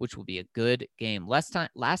 which will be a good game. Last time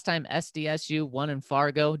SDSU won in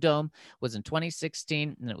Fargo Dome was in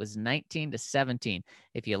 2016, and it was 19-17.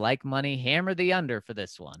 If you like money, hammer the under for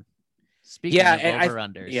this one. Speaking of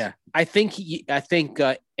over-unders. I think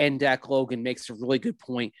Ndak Logan makes a really good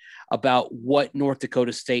point about what North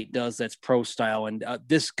Dakota State does that's pro-style, and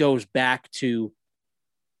this goes back to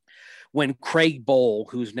when Craig Bowl,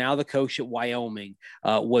 who's now the coach at Wyoming,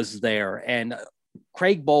 was there. And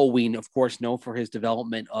Craig Bowl, we, of course, know for his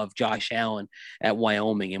development of Josh Allen at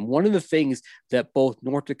Wyoming. And one of the things that both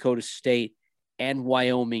North Dakota State and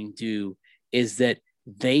Wyoming do is that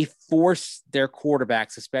they force their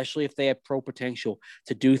quarterbacks, especially if they have pro potential,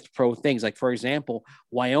 to do pro things. Like, for example,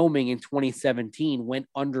 Wyoming in 2017 went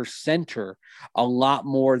under center a lot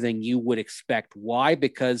more than you would expect. Why?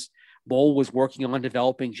 Because Bowl was working on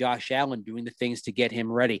developing Josh Allen, doing the things to get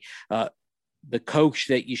him ready. The coach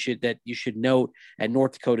that you should note at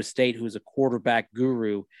North Dakota State, who's a quarterback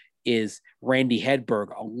guru, is Randy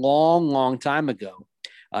Hedberg. A long time ago,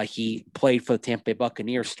 he played for the Tampa Bay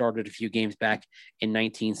Buccaneers, started a few games back in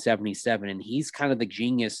 1977, and he's kind of the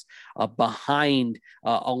genius behind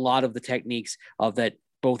a lot of the techniques that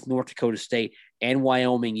both North Dakota State and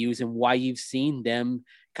Wyoming use, and why you've seen them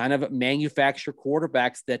kind of manufacture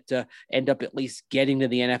quarterbacks that end up at least getting to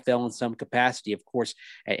the NFL in some capacity. Of course,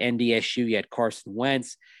 at NDSU, you had Carson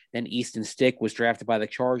Wentz, then Easton Stick was drafted by the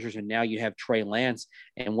Chargers, and now you have Trey Lance.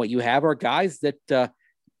 And what you have are guys that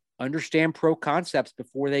understand pro concepts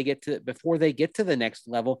before they get to the next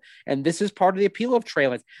level. And this is part of the appeal of Trey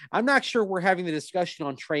Lance. I'm not sure we're having the discussion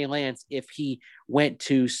on Trey Lance if he went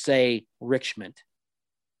to, say, Richmond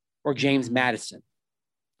or James Madison.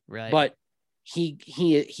 Right. But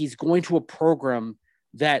he's going to a program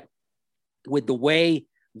that, with the way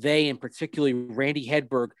they, and particularly Randy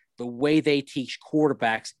Hedberg, the way they teach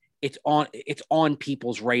quarterbacks, it's on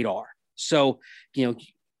people's radar. So,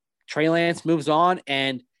 Trey Lance moves on,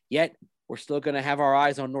 and yet we're still going to have our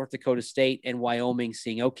eyes on North Dakota State and Wyoming,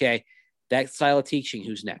 seeing, okay, that style of teaching,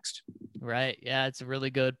 who's next? Right. Yeah, it's a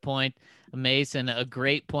really good point, Mason. A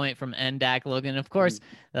great point from Ndak Logan. Of course,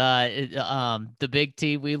 the Big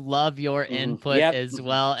T, we love your input as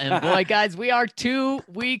well. And boy, guys, we are 2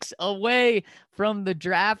 weeks away from the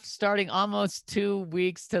draft starting, almost 2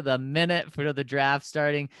 weeks to the minute for the draft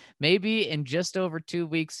starting. Maybe in just over 2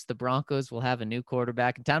 weeks, the Broncos will have a new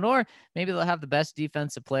quarterback in town, or maybe they'll have the best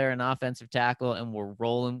defensive player and offensive tackle, and we're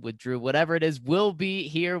rolling with Drew. Whatever it is, we'll be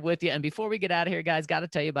here with you. And before we get out of here, guys, got to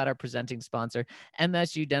tell you about our presenting sponsor,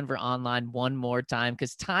 MSU Denver Online, one more time,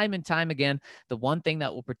 because time and time again, the one thing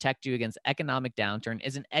that will protect you against economic downturn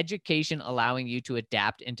is an education allowing you to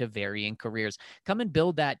adapt into varying careers. Come and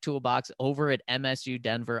build that toolbox over at MSU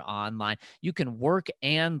Denver Online. You can work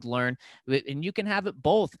and learn, and you can have it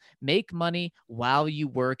both. Make money while you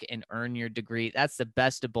work and earn your degree. That's the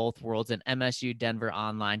best of both worlds, and MSU Denver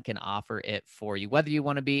Online can offer it for you. Whether you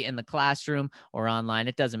want to be in the classroom or online,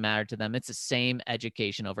 it doesn't matter to them. It's the same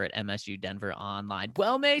education over at MSU Denver Online.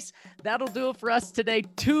 Well, Mace, that'll do it for us today.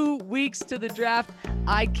 2 weeks to the draft.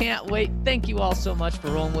 I can't wait. Thank you all so much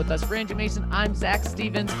for rolling with us. For Andrew Mason, I'm Zach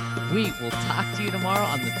Stevens. We will talk to you tomorrow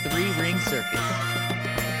on the 3-Ring Circus.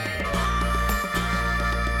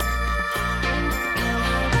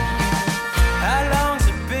 How long's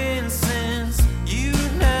it been since you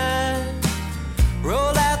and I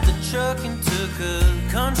rolled out the truck and took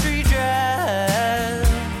a country drive?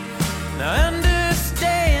 Now I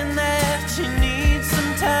understand that you need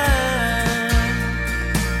some time.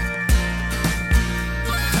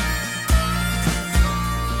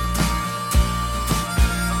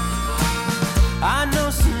 I know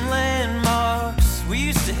some landmarks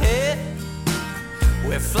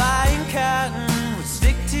We're flying cotton